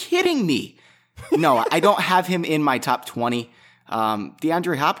you kidding me? No, I don't have him in my top 20.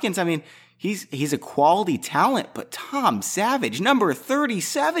 DeAndre Hopkins, I mean, he's a quality talent, but Tom Savage, number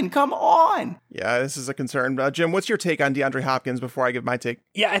 37, come on. Yeah, this is a concern. Jim, what's your take on DeAndre Hopkins before I give my take?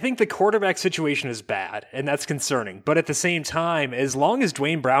 Yeah, I think the quarterback situation is bad, and that's concerning. But at the same time, as long as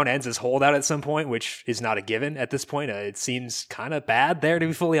Dwayne Brown ends his holdout at some point, which is not a given at this point, it seems kind of bad there, to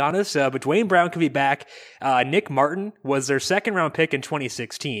be fully honest. But Dwayne Brown could be back. Nick Martin was their second-round pick in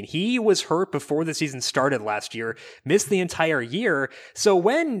 2016. He was hurt before the season started last year, missed the entire year. So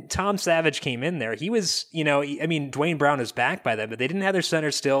when Tom Savage came in there, he was, Dwayne Brown is back by then, but they didn't have their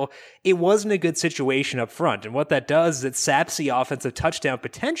center still. It wasn't a good situation up front. And what that does is it saps the offensive touchdown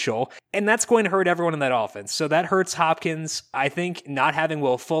potential, and that's going to hurt everyone in that offense. So that hurts Hopkins. I think not having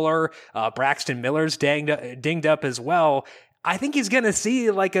Will Fuller, Braxton Miller's dinged up as well. I think he's going to see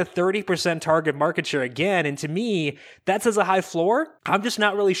like a 30% target market share again. And to me, that says a high floor. I'm just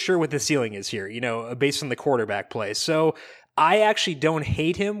not really sure what the ceiling is here, based on the quarterback play. So I actually don't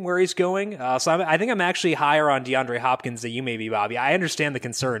hate him where he's going. I think I'm actually higher on DeAndre Hopkins than you may be, Bobby. I understand the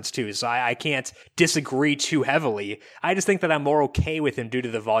concerns too, so I can't disagree too heavily. I just think that I'm more okay with him due to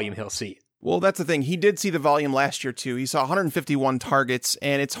the volume he'll see. Well, that's the thing. He did see the volume last year, too. He saw 151 targets,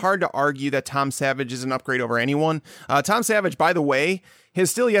 and it's hard to argue that Tom Savage is an upgrade over anyone. Tom Savage, by the way, has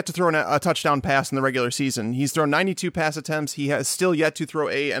still yet to throw a touchdown pass in the regular season. He's thrown 92 pass attempts. He has still yet to throw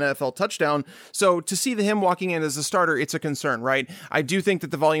a NFL touchdown. So to see him walking in as a starter, it's a concern, right? I do think that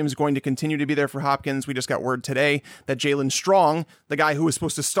the volume is going to continue to be there for Hopkins. We just got word today that Jalen Strong, the guy who was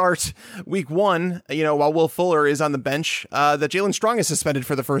supposed to start week 1, while Will Fuller is on the bench, that Jalen Strong is suspended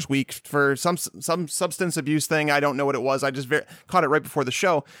for the first week for some substance abuse thing. I don't know what it was. I just caught it right before the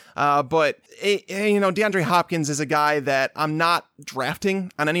show. But DeAndre Hopkins is a guy that I'm not drafting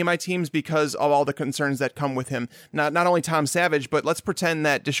on any of my teams because of all the concerns that come with him. Not only Tom Savage, but let's pretend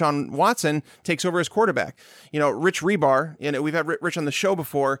that Deshaun Watson takes over as quarterback. Rich Rebar, we've had Rich on the show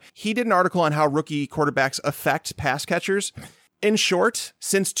before. He did an article on how rookie quarterbacks affect pass catchers. In short,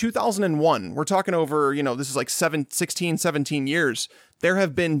 since 2001, we're talking over, this is like 16, 17 years, there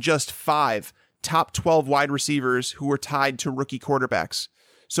have been just 5 top 12 wide receivers who were tied to rookie quarterbacks.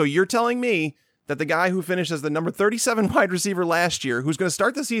 So you're telling me that the guy who finished as the number 37 wide receiver last year, who's going to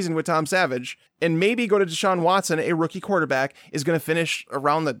start the season with Tom Savage and maybe go to Deshaun Watson, a rookie quarterback, is going to finish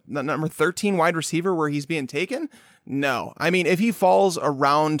around the number 13 wide receiver where he's being taken? No. I mean, if he falls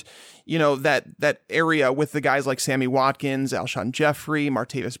around, that area with the guys like Sammy Watkins, Alshon Jeffrey,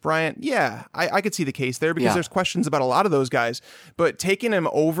 Martavis Bryant, yeah, I could see the case there because there's questions about a lot of those guys. But taking him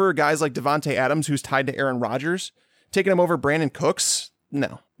over guys like Devontae Adams, who's tied to Aaron Rodgers, taking him over Brandon Cooks,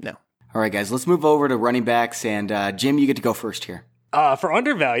 no. All right, guys, let's move over to running backs. And Jim, you get to go first here. For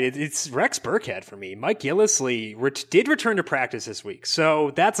Undervalued, it's Rex Burkhead for me. Mike Gillislee did return to practice this week,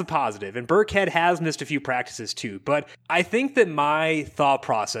 so that's a positive. And Burkhead has missed a few practices too. But I think that my thought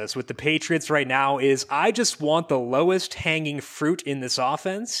process with the Patriots right now is I just want the lowest hanging fruit in this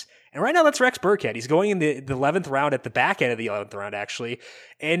offense. And right now, that's Rex Burkhead. He's going in the 11th round, at the back end of the 11th round, actually.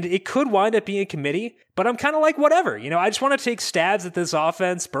 And it could wind up being a committee, but I'm kind of like, whatever. I just want to take stabs at this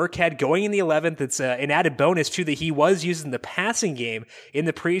offense. Burkhead going in the 11th. It's an added bonus, too, that he was using the passing game in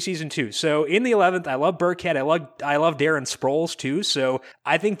the preseason, too. So in the 11th, I love Burkhead. I love Darren Sproles, too. So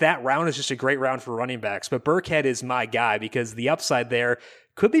I think that round is just a great round for running backs. But Burkhead is my guy because the upside there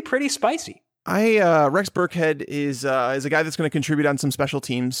could be pretty spicy. Rex Burkhead is a guy that's going to contribute on some special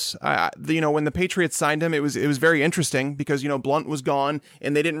teams. When the Patriots signed him, it was very interesting because Blunt was gone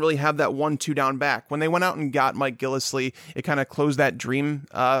and they didn't really have that 1-2 down back. When they went out and got Mike Gillislee, it kind of closed that dream.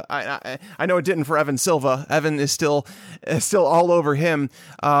 I know it didn't for Evan Silva. Evan is still all over him.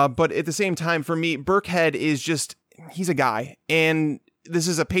 But at the same time, for me, Burkhead is he's a guy, and this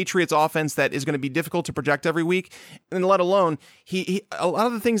is a Patriots offense that is going to be difficult to project every week, and let alone he a lot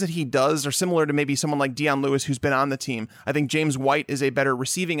of the things that he does are similar to maybe someone like Deion Lewis, who's been on the team. I think James White is a better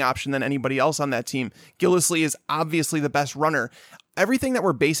receiving option than anybody else on that team. Gillislee is obviously the best runner. Everything that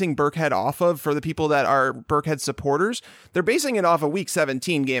we're basing Burkhead off of, for the people that are Burkhead supporters, they're basing it off a Week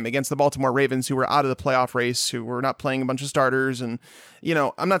 17 game against the Baltimore Ravens, who were out of the playoff race, who were not playing a bunch of starters. And,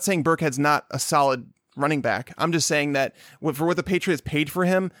 I'm not saying Burkhead's not a solid running back. I'm just saying that for what the Patriots paid for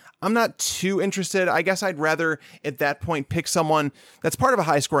him, I'm not too interested. I guess I'd rather at that point pick someone that's part of a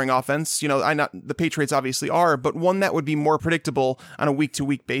high scoring offense. The Patriots obviously are, but one that would be more predictable on a week to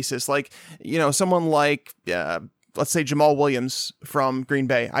week basis. Like, someone like, let's say Jamal Williams from Green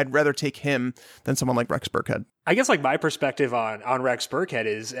Bay. I'd rather take him than someone like Rex Burkhead. I guess my perspective on Rex Burkhead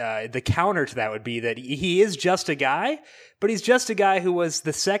is the counter to that would be that he is just a guy, but he's just a guy who was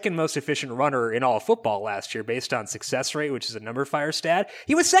the second most efficient runner in all of football last year based on success rate, which is a numberFire stat.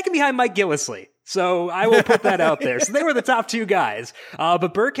 He was second behind Mike Gillislee. So I will put that out there. So they were the top two guys.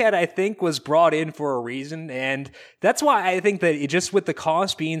 But Burkhead, I think, was brought in for a reason. And that's why I think that just with the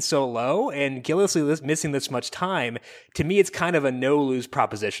cost being so low and Gillislee missing this much time, to me, it's kind of a no-lose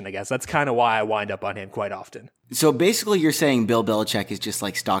proposition, I guess. That's kind of why I wind up on him quite often. So basically you're saying Bill Belichick is just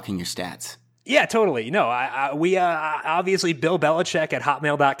like stalking your stats. Yeah, totally. No, we obviously Bill Belichick at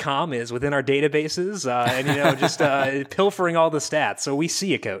hotmail.com is within our databases and, just pilfering all the stats. So we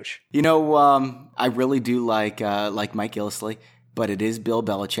see you, Coach. I really do like Mike Gillislee, but it is Bill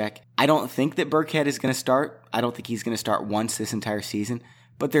Belichick. I don't think that Burkhead is going to start. I don't think he's going to start once this entire season,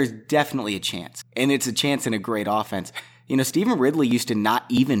 but there's definitely a chance. And it's a chance in a great offense. Stephen Ridley used to not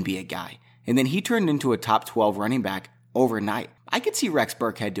even be a guy, and then he turned into a top 12 running back overnight. I could see Rex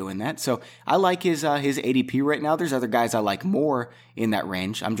Burkhead doing that. So I like his ADP right now. There's other guys I like more in that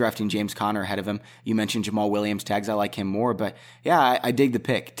range. I'm drafting James Conner ahead of him. You mentioned Jamal Williams. Tags, I like him more. But yeah, I dig the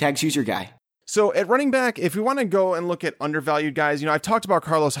pick. Tags, who's your guy? So at running back, if we want to go and look at undervalued guys, I've talked about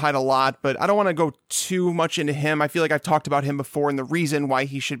Carlos Hyde a lot, but I don't want to go too much into him. I feel like I've talked about him before and the reason why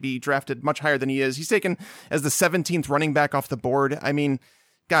he should be drafted much higher than he is. He's taken as the 17th running back off the board. I mean,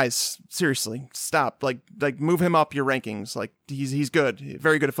 guys, seriously, stop. Like move him up your rankings. Like he's good,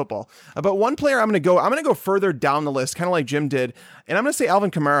 very good at football. But one player I'm going to go further down the list, kind of like Jim did, and I'm going to say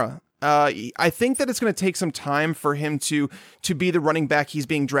Alvin Kamara. I think that it's going to take some time for him to be the running back he's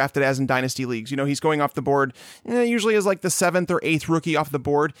being drafted as in dynasty leagues. He's going off the board usually as like the 7th or 8th rookie off the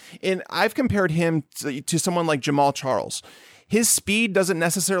board, and I've compared him to someone like Jamal Charles. His speed doesn't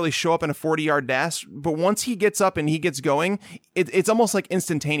necessarily show up in a 40-yard dash, but once he gets up and he gets going, it's almost like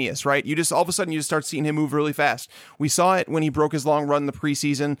instantaneous, right? You just all of a sudden you just start seeing him move really fast. We saw it when he broke his long run in the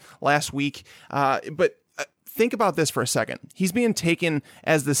preseason last week. But think about this for a second. He's being taken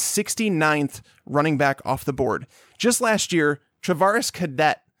as the 69th running back off the board. Just last year, Travaris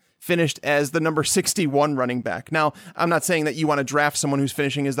Cadet finished as the number 61 running back. Now, I'm not saying that you want to draft someone who's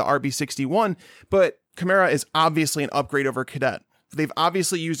finishing as the RB61, but Kamara is obviously an upgrade over Cadet. They've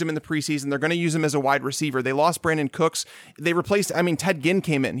obviously used him in the preseason. They're going to use him as a wide receiver. They lost Brandon Cooks. They replaced, Ted Ginn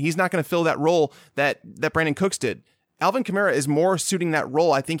came in. He's not going to fill that role that Brandon Cooks did. Alvin Kamara is more suiting that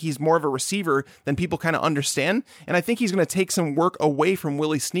role. I think he's more of a receiver than people kind of understand. And I think he's going to take some work away from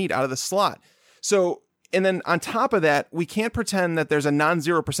Willie Snead out of the slot. So, and then on top of that, we can't pretend that there's a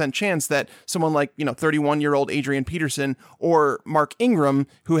non-0% chance that someone like, 31-year-old Adrian Peterson or Mark Ingram,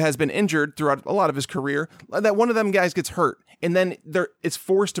 who has been injured throughout a lot of his career, that one of them guys gets hurt. And then it's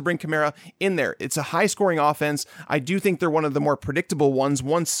forced to bring Kamara in there. It's a high-scoring offense. I do think they're one of the more predictable ones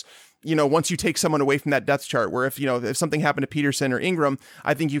once you take someone away from that depth chart, where if something happened to Peterson or Ingram,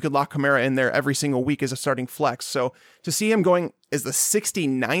 I think you could lock Kamara in there every single week as a starting flex. So to see him going as the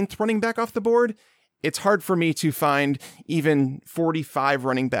 69th running back off the board, it's hard for me to find even 45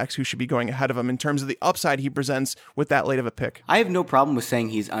 running backs who should be going ahead of him in terms of the upside he presents with that late of a pick. I have no problem with saying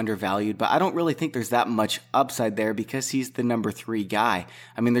he's undervalued, but I don't really think there's that much upside there because he's the number 3 guy.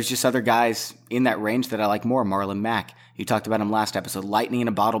 There's just other guys in that range that I like more. Marlon Mack. You talked about him last episode. Lightning in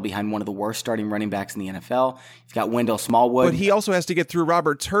a bottle behind one of the worst starting running backs in the NFL. He's got Wendell Smallwood. But he also has to get through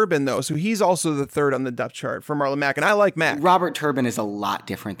Robert Turbin, though, so he's also the 3rd on the depth chart for Marlon Mack, and I like Mack. Robert Turbin is a lot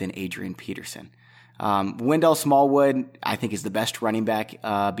different than Adrian Peterson. Wendell Smallwood, I think, is the best running back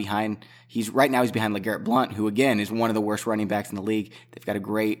behind. Right now he's behind LeGarrette Blount, who again is one of the worst running backs in the league. They've got a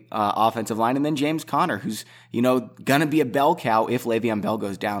great offensive line, and then James Conner, who's gonna be a bell cow if Le'Veon Bell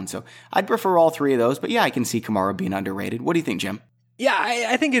goes down. So I'd prefer all 3 of those, but yeah, I can see Kamara being underrated. What do you think, Jim? Yeah,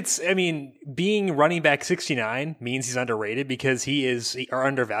 I think being running back 69 means he's underrated because he is or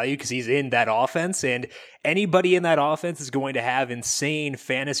undervalued because he's in that offense. And anybody in that offense is going to have insane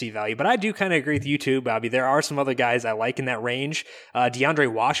fantasy value. But I do kind of agree with you too, Bobby. There are some other guys I like in that range.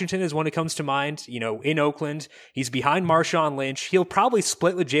 DeAndre Washington is one who comes to mind, in Oakland. He's behind Marshawn Lynch. He'll probably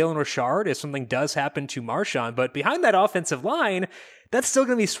split with Jalen Richard if something does happen to Marshawn, but behind that offensive line, that's still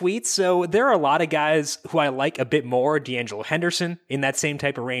going to be sweet. So there are a lot of guys who I like a bit more. D'Angelo Henderson in that same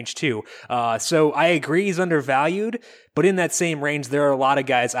type of range too. So I agree he's undervalued, but in that same range, there are a lot of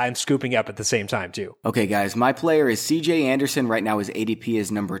guys I'm scooping up at the same time too. Okay, guys, my player is CJ Anderson. Right now his ADP is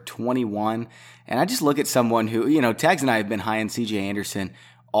number 21. And I just look at someone who, Tags and I have been high on CJ Anderson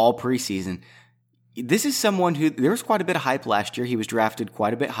all preseason. This is someone who, there was quite a bit of hype last year. He was drafted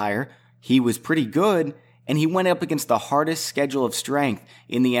quite a bit higher. He was pretty good. And he went up against the hardest schedule of strength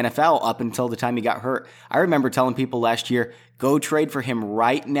in the NFL up until the time he got hurt. I remember telling people last year, go trade for him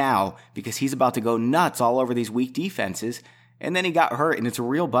right now because he's about to go nuts all over these weak defenses. And then he got hurt, and it's a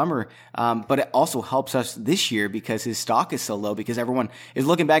real bummer. But it also helps us this year because his stock is so low because everyone is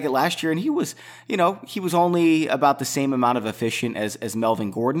looking back at last year, and he was only about the same amount of efficient as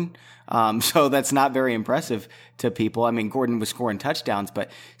Melvin Gordon. So that's not very impressive to people. I mean, Gordon was scoring touchdowns, but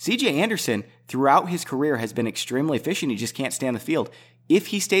CJ Anderson throughout his career has been extremely efficient. He just can't stay on the field. If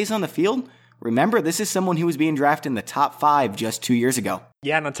he stays on the field, remember, this is someone who was being drafted in the top 5 just 2 years ago.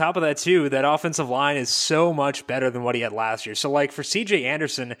 Yeah, and on top of that too, that offensive line is so much better than what he had last year. So like for CJ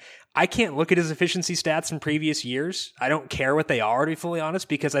Anderson, I can't look at his efficiency stats from previous years. I don't care what they are, to be fully honest,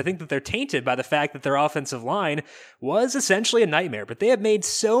 because I think that they're tainted by the fact that their offensive line was essentially a nightmare. But they have made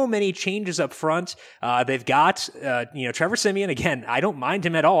so many changes up front. They've got, Trevor Siemian, again, I don't mind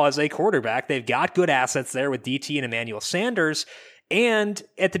him at all as a quarterback. They've got good assets there with DT and Emmanuel Sanders. And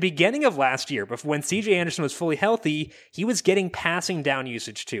at the beginning of last year, when CJ Anderson was fully healthy, he was getting passing down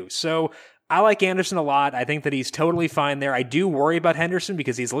usage too. So I like Anderson a lot. I think that he's totally fine there. I do worry about Henderson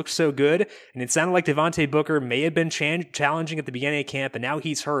because he's looked so good. And it sounded like Devontae Booker may have been challenging at the beginning of camp, and now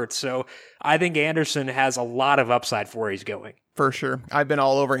he's hurt. So I think Anderson has a lot of upside for where he's going. For sure. I've been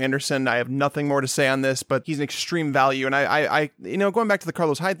all over Anderson. I have nothing more to say on this, but he's an extreme value. And I going back to the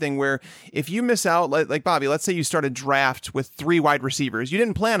Carlos Hyde thing, where if you miss out, like Bobby, let's say you start a draft with 3 wide receivers. You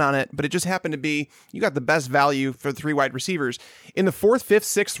didn't plan on it, but it just happened to be, you got the best value for 3 wide receivers. In the 4th, 5th,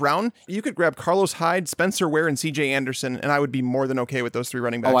 6th round, you could grab Carlos Hyde, Spencer Ware, and CJ Anderson, and I would be more than okay with those 3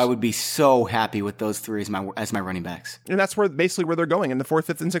 running backs. Oh, I would be so happy with those 3 as my running backs. And that's basically where they're going in the 4th,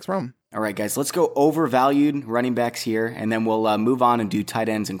 5th, and 6th round. All right, guys, let's go overvalued running backs here, and then we'll move on and do tight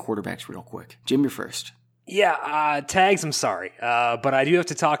ends and quarterbacks real quick. Jim, you're first. Yeah, Tags, I'm sorry, but I do have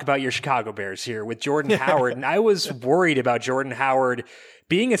to talk about your Chicago Bears here with Jordan Howard, and I was worried about Jordan Howard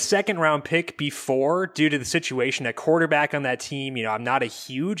being a 2nd-round pick before due to the situation at quarterback on that team. I'm not a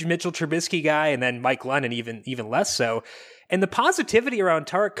huge Mitchell Trubisky guy, and then Mike Glennon even less so. And the positivity around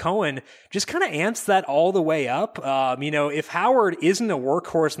Tarek Cohen just kind of amps that all the way up. If Howard isn't a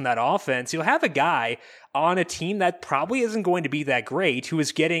workhorse in that offense, you'll have a guy on a team that probably isn't going to be that great who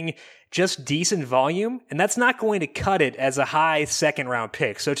is getting just decent volume, and that's not going to cut it as a high 2nd-round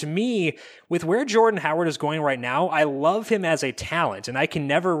pick. So to me, with where Jordan Howard is going right now, I love him as a talent, and I can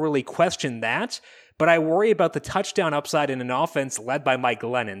never really question that. But I worry about the touchdown upside in an offense led by Mike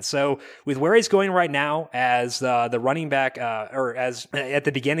Glennon. So with where he's going right now as the running back, or as at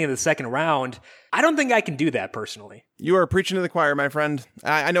the beginning of the 2nd round, I don't think I can do that personally. You are preaching to the choir, my friend.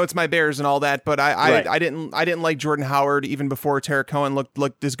 I know it's my Bears and all that, but I didn't like Jordan Howard even before Tarek Cohen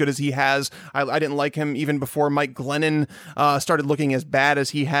looked as good as he has. I didn't like him even before Mike Glennon started looking as bad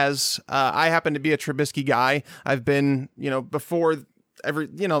as he has. I happen to be a Trubisky guy. I've been, before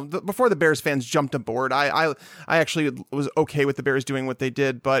the Bears fans jumped aboard, I actually was okay with the Bears doing what they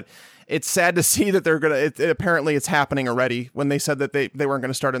did, but it's sad to see that apparently it's happening already when they said that they weren't going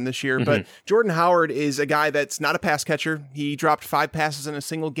to start him this year. Mm-hmm. But Jordan Howard is a guy that's not a pass catcher. He dropped 5 passes in a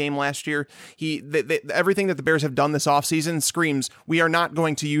single game last year. Everything that the Bears have done this offseason screams, we are not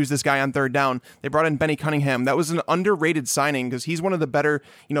going to use this guy on 3rd down. They brought in Benny Cunningham. That was an underrated signing because he's one of the better,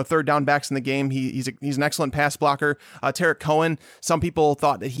 3rd down backs in the game. He's an excellent pass blocker. Tarek Cohen, some people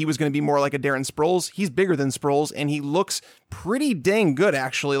thought that he was going to be more like a Darren Sproles. He's bigger than Sproles, and he looks pretty dang good,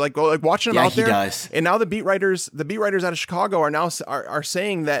 actually. Like watching him out there. Yeah, he does. And now the beat writers out of Chicago are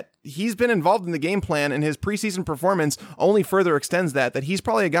saying that he's been involved in the game plan, and his preseason performance only further extends that he's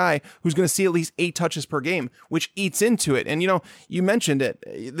probably a guy who's going to see at least 8 touches per game, which eats into it. And, you mentioned it.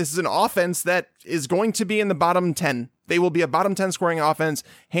 This is an offense that is going to be in the bottom 10. They will be a bottom 10 scoring offense,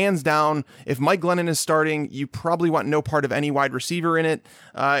 hands down. If Mike Glennon is starting, you probably want no part of any wide receiver in it.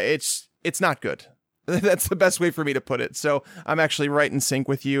 It's not good. That's the best way for me to put it. So I'm actually right in sync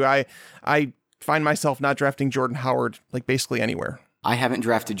with you. I find myself not drafting Jordan Howard like basically anywhere. I haven't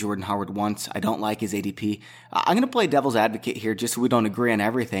drafted Jordan Howard once. I don't like his ADP. I'm going to play devil's advocate here just so we don't agree on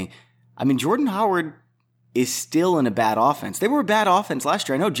everything. I mean, Jordan Howard is still in a bad offense. They were a bad offense last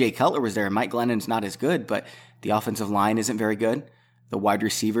year. I know Jay Cutler was there and Mike Glennon's not as good, but the offensive line isn't very good. The wide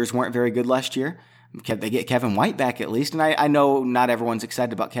receivers weren't very good last year. They get Kevin White back at least, and I know not everyone's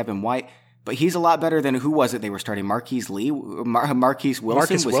excited about Kevin White, but he's a lot better than, who was it they were starting? Marquise Wilson?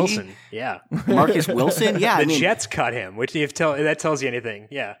 Marcus Wilson, yeah. Marcus Wilson? Yeah. The Jets cut him, which if that tells you anything,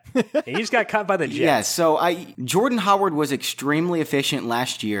 yeah. He just got cut by the Jets. Yeah, so Jordan Howard was extremely efficient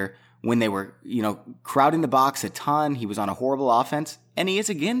last year when they were, crowding the box a ton. He was on a horrible offense, and he is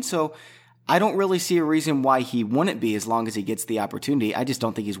again, so I don't really see a reason why he wouldn't be as long as he gets the opportunity. I just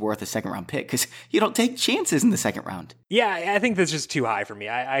don't think he's worth a second-round pick because you don't take chances in the second round. Yeah, I think that's just too high for me.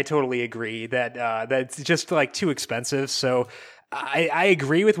 I totally agree that that's just like too expensive. So I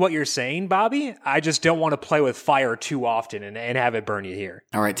agree with what you're saying, Bobby. I just don't want to play with fire too often and have it burn you here.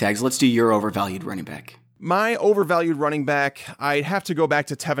 All right, Tags, let's do your overvalued running back. My overvalued running back, I'd have to go back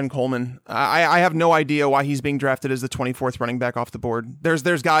to Tevin Coleman. I have no idea why he's being drafted as the 24th running back off the board. There's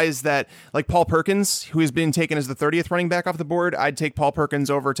guys that, like Paul Perkins, who has been taken as the 30th running back off the board. I'd take Paul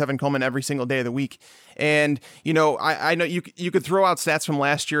Perkins over Tevin Coleman every single day of the week. And, I know you could throw out stats from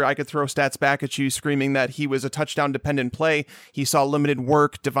last year. I could throw stats back at you screaming that he was a touchdown-dependent play. He saw limited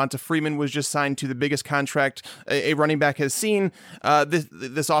work. Devonta Freeman was just signed to the biggest contract a running back has seen. This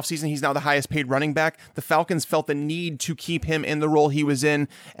offseason, he's now the highest-paid running back. The Falcons felt the need to keep him in the role he was in.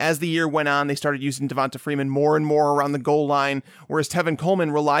 As the year went on, they started using Devonta Freeman more and more around the goal line, whereas Tevin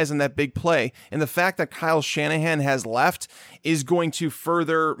Coleman relies on that big play. And the fact that Kyle Shanahan has left is going to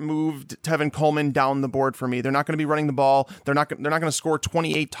further move Tevin Coleman down the board for me. They're not going to be running the ball. They're not going to score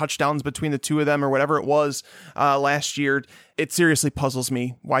 28 touchdowns between the two of them or whatever it was last year. It seriously puzzles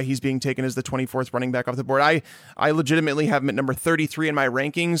me why he's being taken as the 24th running back off the board. I legitimately have him at number 33 in my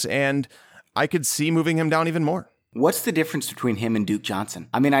rankings, and I could see moving him down even more. What's the difference between him and Duke Johnson?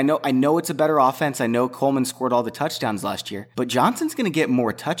 I mean, I know it's a better offense. I know Coleman scored all the touchdowns last year, but Johnson's going to get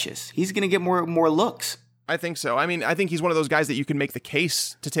more touches. He's going to get more looks. I think so. I mean, I think he's one of those guys that you can make the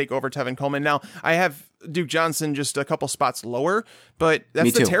case to take over Tevin Coleman. Now, I have Duke Johnson just a couple spots lower, but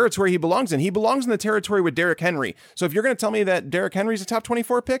that's the territory he belongs in. He belongs in the territory with Derrick Henry. So if you're going to tell me that Derrick Henry's a top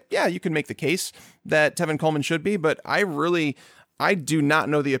 24 pick, yeah, you can make the case that Tevin Coleman should be, but I do not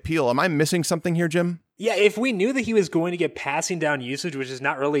know the appeal. Am I missing something here, Jim? Yeah, if we knew that he was going to get passing down usage, which is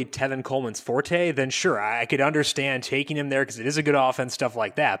not really Tevin Coleman's forte, then sure, I could understand taking him there because it is a good offense, stuff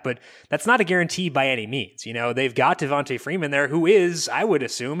like that. But that's not a guarantee by any means. They've got Devonta Freeman there, who is, I would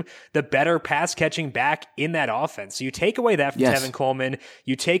assume, the better pass-catching back in that offense. So you take away that from Tevin Coleman,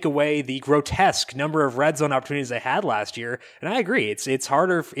 you take away the grotesque number of red zone opportunities they had last year, and I agree, it's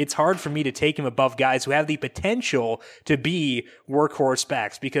hard for me to take him above guys who have the potential to be workhorse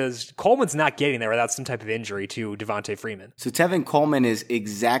backs because Coleman's not getting there without some type of injury to Devonta Freeman. So Tevin Coleman is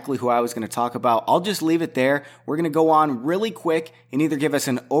exactly who I was going to talk about. I'll just leave it there. We're going to go on really quick and either give us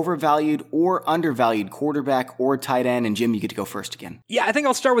an overvalued or undervalued quarterback or tight end. And Jim, you get to go first again. Yeah, I think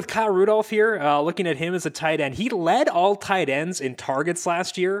I'll start with Kyle Rudolph here. Looking at him as a tight end, he led all tight ends in targets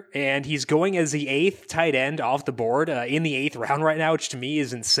last year, and he's going as the 8th tight end off the board in the 8th round right now, which to me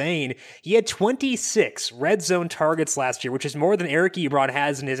is insane. He had 26 red zone targets last year, which is more than Eric Ebron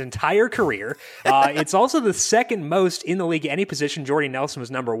has in his entire career. It's also the second most in the league at any position. Jordy Nelson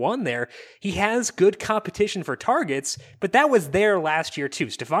was number 1 there. He has good competition for targets, but that was there last year too.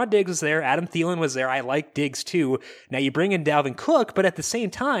 Stephon Diggs was there. Adam Thielen was there. I like Diggs too. Now you bring in Dalvin Cook, but at the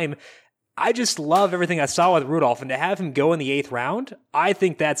same time, I just love everything I saw with Rudolph, and to have him go in the 8th round, I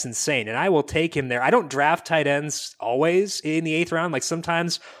think that's insane, and I will take him there. I don't draft tight ends always in the 8th round. Like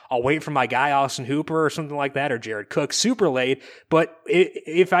sometimes I'll wait for my guy Austin Hooper or something like that, or Jared Cook super late, but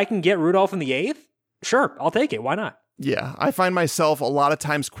if I can get Rudolph in the 8th, sure, I'll take it. Why not? Yeah, I find myself a lot of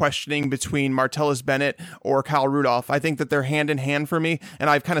times questioning between Martellus Bennett or Kyle Rudolph. I think that they're hand in hand for me,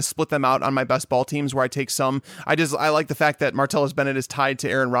 and I've kind of split them out on my best ball teams where I take some. I like the fact that Martellus Bennett is tied to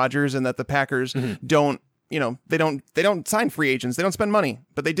Aaron Rodgers and that the Packers don't they don't sign free agents. They don't spend money,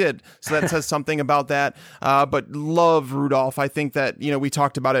 but they did. So that says something about that. But love Rudolph. I think that, we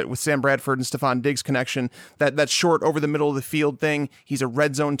talked about it with Sam Bradford and Stephon Diggs connection, that short over the middle of the field thing. He's a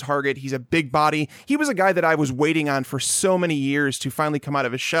red zone target. He's a big body. He was a guy that I was waiting on for so many years to finally come out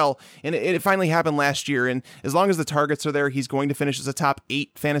of his shell. And it finally happened last year. And as long as the targets are there, he's going to finish as a top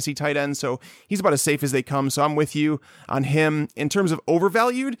 8 fantasy tight end. So he's about as safe as they come. So I'm with you on him. In terms of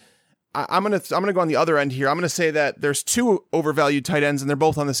overvalued, I'm gonna go on the other end here. I'm gonna say that there's 2 overvalued tight ends, and they're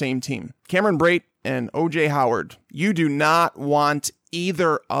both on the same team. Cameron Brate and O.J. Howard. You do not want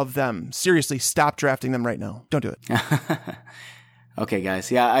either of them. Seriously, stop drafting them right now. Don't do it. Okay, guys.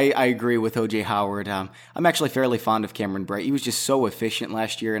 Yeah, I agree with O.J. Howard. I'm actually fairly fond of Cameron Brate. He was just so efficient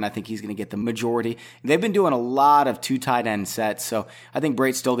last year, and I think he's going to get the majority. They've been doing a lot of two tight end sets, so I think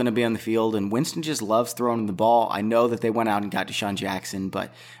Brate's still going to be on the field, and Winston just loves throwing the ball. I know that they went out and got Deshaun Jackson,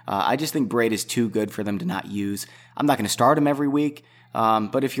 but I just think Brate is too good for them to not use. I'm not going to start him every week.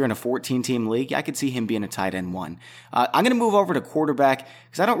 But if you're in a 14-team league, I could see him being a tight end one. I'm going to move over to quarterback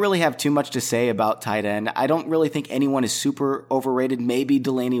because I don't really have too much to say about tight end. I don't really think anyone is super overrated. Maybe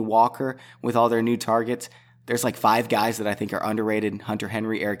Delaney Walker with all their new targets. There's like 5 guys that I think are underrated. Hunter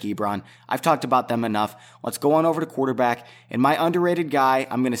Henry, Eric Ebron. I've talked about them enough. Let's go on over to quarterback. And my underrated guy,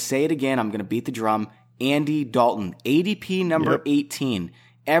 I'm going to say it again. I'm going to beat the drum. Andy Dalton, ADP number 18.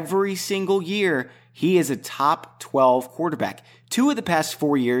 Every single year, he is a top 12 quarterback. 2 of the past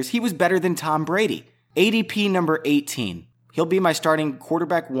 4 years, he was better than Tom Brady. ADP number 18. He'll be my starting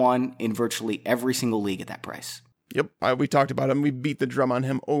quarterback 1 in virtually every single league at that price. Yep, we talked about him. We beat the drum on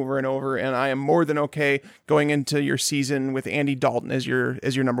him over and over, and I am more than okay going into your season with Andy Dalton as your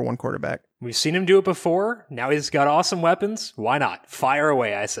number 1 quarterback. We've seen him do it before. Now he's got awesome weapons. Why not? Fire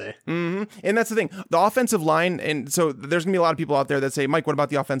away, I say. Mm-hmm. And that's the thing. The offensive line, and so there's going to be a lot of people out there that say, Mike, what about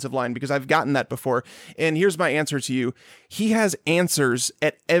the offensive line? Because I've gotten that before. And here's my answer to you. He has answers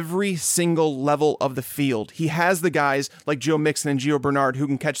at every single level of the field. He has the guys like Joe Mixon and Gio Bernard who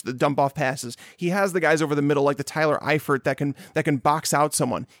can catch the dump-off passes. He has the guys over the middle like the Tyler Eifert that can box out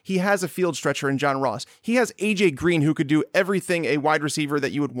someone. He has a field stretcher in John Ross. He has AJ Green who could do everything a wide receiver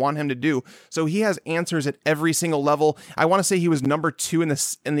that you would want him to do. So he has answers at every single level. I want to say he was number 2 in the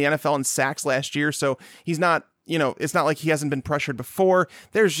NFL in sacks last year. So he's not, it's not like he hasn't been pressured before.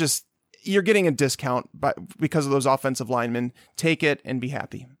 There's just, you're getting a discount because of those offensive linemen. Take it and be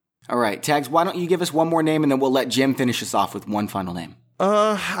happy. All right, Tags, why don't you give us one more name and then we'll let Jim finish us off with one final name.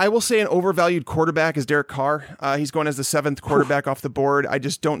 I will say an overvalued quarterback is Derek Carr. He's going as the 7th quarterback off the board. I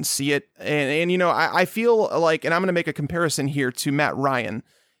just don't see it. And I feel like, and I'm going to make a comparison here to Matt Ryan.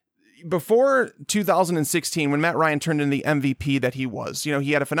 Before 2016, when Matt Ryan turned into the MVP that he was,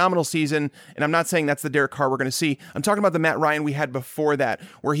 he had a phenomenal season, and I'm not saying that's the Derek Carr we're going to see. I'm talking about the Matt Ryan we had before that,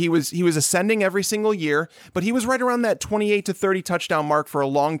 where he was ascending every single year, but he was right around that 28 to 30 touchdown mark for a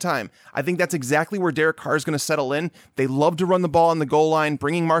long time. I think that's exactly where Derek Carr is going to settle in. They love to run the ball on the goal line,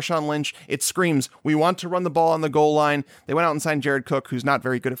 bringing Marshawn Lynch. It screams, we want to run the ball on the goal line. They went out and signed Jared Cook, who's not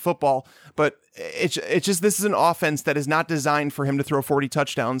very good at football, but it's just, this is an offense that is not designed for him to throw 40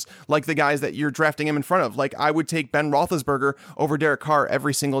 touchdowns like the guys that you're drafting him in front of. Like, I would take Ben Roethlisberger over Derek Carr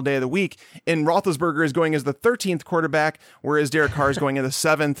every single day of the week, and Roethlisberger is going as the 13th quarterback, whereas Derek Carr is going as the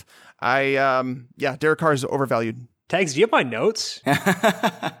 7th. Derek Carr is overvalued. Tags, do you have my notes?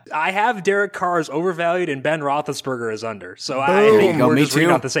 I have Derek Carr as overvalued and Ben Roethlisberger is under. So I think we're just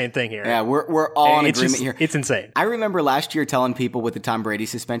reading out the same thing here. Yeah, we're all in agreement here. It's insane. I remember last year telling people with the Tom Brady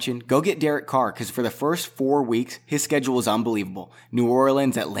suspension, go get Derek Carr, because for the first 4 weeks, his schedule was unbelievable. New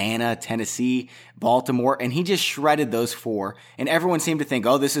Orleans, Atlanta, Tennessee, Baltimore, and he just shredded those 4. And everyone seemed to think,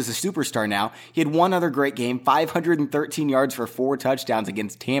 oh, this is a superstar now. He had one other great game, 513 yards for 4 touchdowns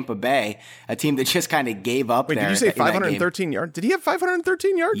against Tampa Bay, a team that just kind of gave up. Wait, there. Did you say 513 yards? Did he have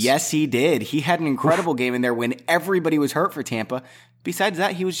 513 yards? Yes, he did. He had an incredible game in there when everybody was hurt for Tampa. Besides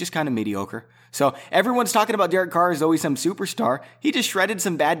that, he was just kind of mediocre. So everyone's talking about Derek Carr as always some superstar. He just shredded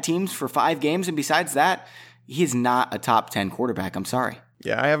some bad teams for 5 games, and besides that, he's not a top 10 quarterback. I'm sorry.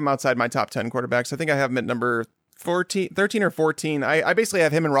 Yeah, I have him outside my top 10 quarterbacks. I think I have him at number 13 or 14. I basically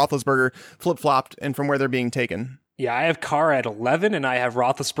have him and Roethlisberger flip-flopped and from where they're being taken. Yeah, I have Carr at 11 and I have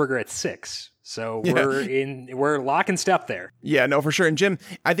Roethlisberger at 6. So we're lock and step there. Yeah, no, for sure. And Jim,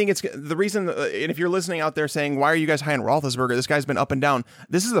 I think it's the reason, and if you're listening out there saying, why are you guys high on Roethlisberger? This guy's been up and down.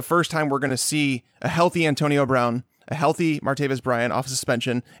 This is the first time we're going to see a healthy Antonio Brown, a healthy Martavis Bryant off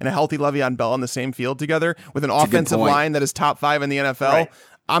suspension, and a healthy Le'Veon Bell on the same field together with an offensive line that is top 5 in the NFL. Right.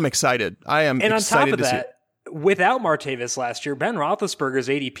 I'm excited. I am excited to see it. And on top of that, without Martavis last year, Ben Roethlisberger's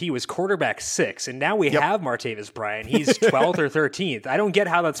ADP was quarterback 6, and now we have Martavis Bryant. He's 12th or 13th. I don't get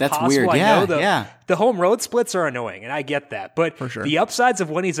how that's possible. Weird. I know the home road splits are annoying, and I get that. But the upsides of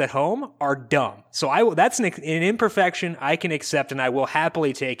when he's at home are dumb. So that's an imperfection I can accept, and I will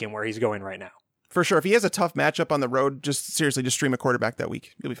happily take him where he's going right now. For sure. If he has a tough matchup on the road, just stream a quarterback that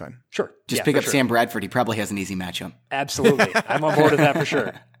week. You'll be fine. Sure. Just pick up Sam Bradford. He probably has an easy matchup. Absolutely. I'm on board with that for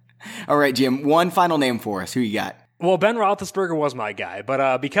sure. All right, Jim, one final name for us. Who you got? Well, Ben Roethlisberger was my guy,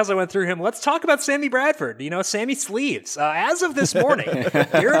 but because I went through him, let's talk about Sammy Bradford. Sammy Sleeves. As of this morning,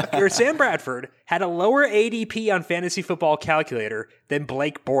 your Sam Bradford had a lower ADP on Fantasy Football Calculator than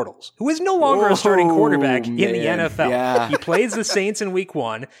Blake Bortles, who is no longer a starting quarterback in the NFL. Yeah. He plays the Saints in week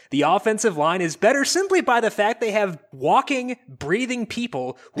 1. The offensive line is better simply by the fact they have walking, breathing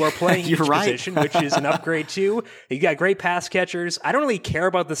people who are playing each position, which is an upgrade too. You got great pass catchers. I don't really care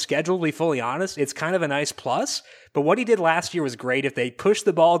about the schedule, to be fully honest. It's kind of a nice plus. But what he did last year was great. If they push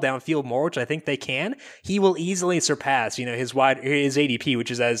the ball downfield more, which I think they can, he will easily surpass, his ADP, which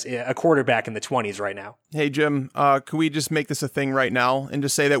is as a quarterback in the 20s right now. Hey, Jim, can we just make this a thing right now and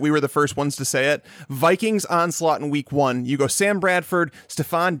just say that we were the first ones to say it? Vikings onslaught in week 1. You go Sam Bradford,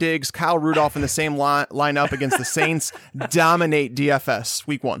 Stephon Diggs, Kyle Rudolph in the same lineup against the Saints. Dominate DFS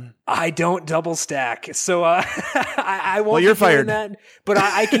week 1. I don't double stack, so I won't. Well, you're fired. That, but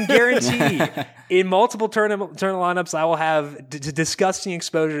I can guarantee in multiple tournament lineups, I will have disgusting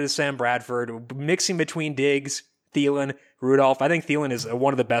exposure to Sam Bradford, mixing between Diggs, Thielen, Rudolph. I think Thielen is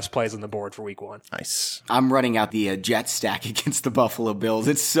one of the best plays on the board for week 1. Nice. I'm running out the jet stack against the Buffalo Bills.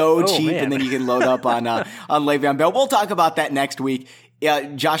 It's so cheap, man. And then you can load up on Le'Veon Bell. We'll talk about that next week. Yeah,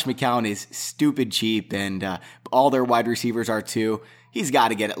 Josh McCown is stupid cheap, and all their wide receivers are too. He's got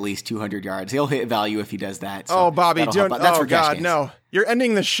to get at least 200 yards. He'll hit value if he does that. So Bobby, don't. Oh, God, no. You're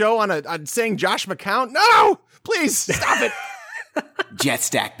ending the show on saying Josh McCown? No! Please, stop it. Jet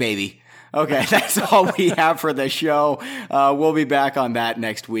stack, baby. Okay, that's all we have for the show. We'll be back on that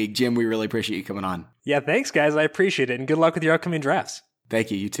next week. Jim, we really appreciate you coming on. Yeah, thanks, guys. I appreciate it, and good luck with your upcoming drafts.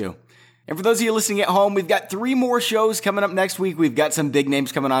 Thank you. You too. And for those of you listening at home, we've got 3 more shows coming up next week. We've got some big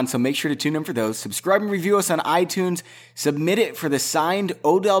names coming on, so make sure to tune in for those. Subscribe and review us on iTunes. Submit it for the signed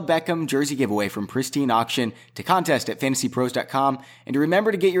Odell Beckham jersey giveaway from Pristine Auction to contest at fantasypros.com. And to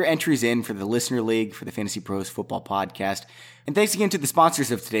remember to get your entries in for the Listener League for the Fantasy Pros Football Podcast. And thanks again to the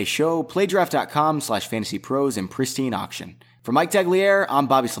sponsors of today's show, playdraft.com/fantasypros and Pristine Auction. For Mike Tagliere, I'm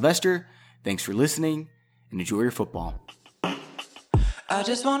Bobby Sylvester. Thanks for listening and enjoy your football. I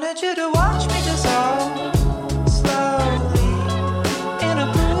just wanted you to watch me dissolve.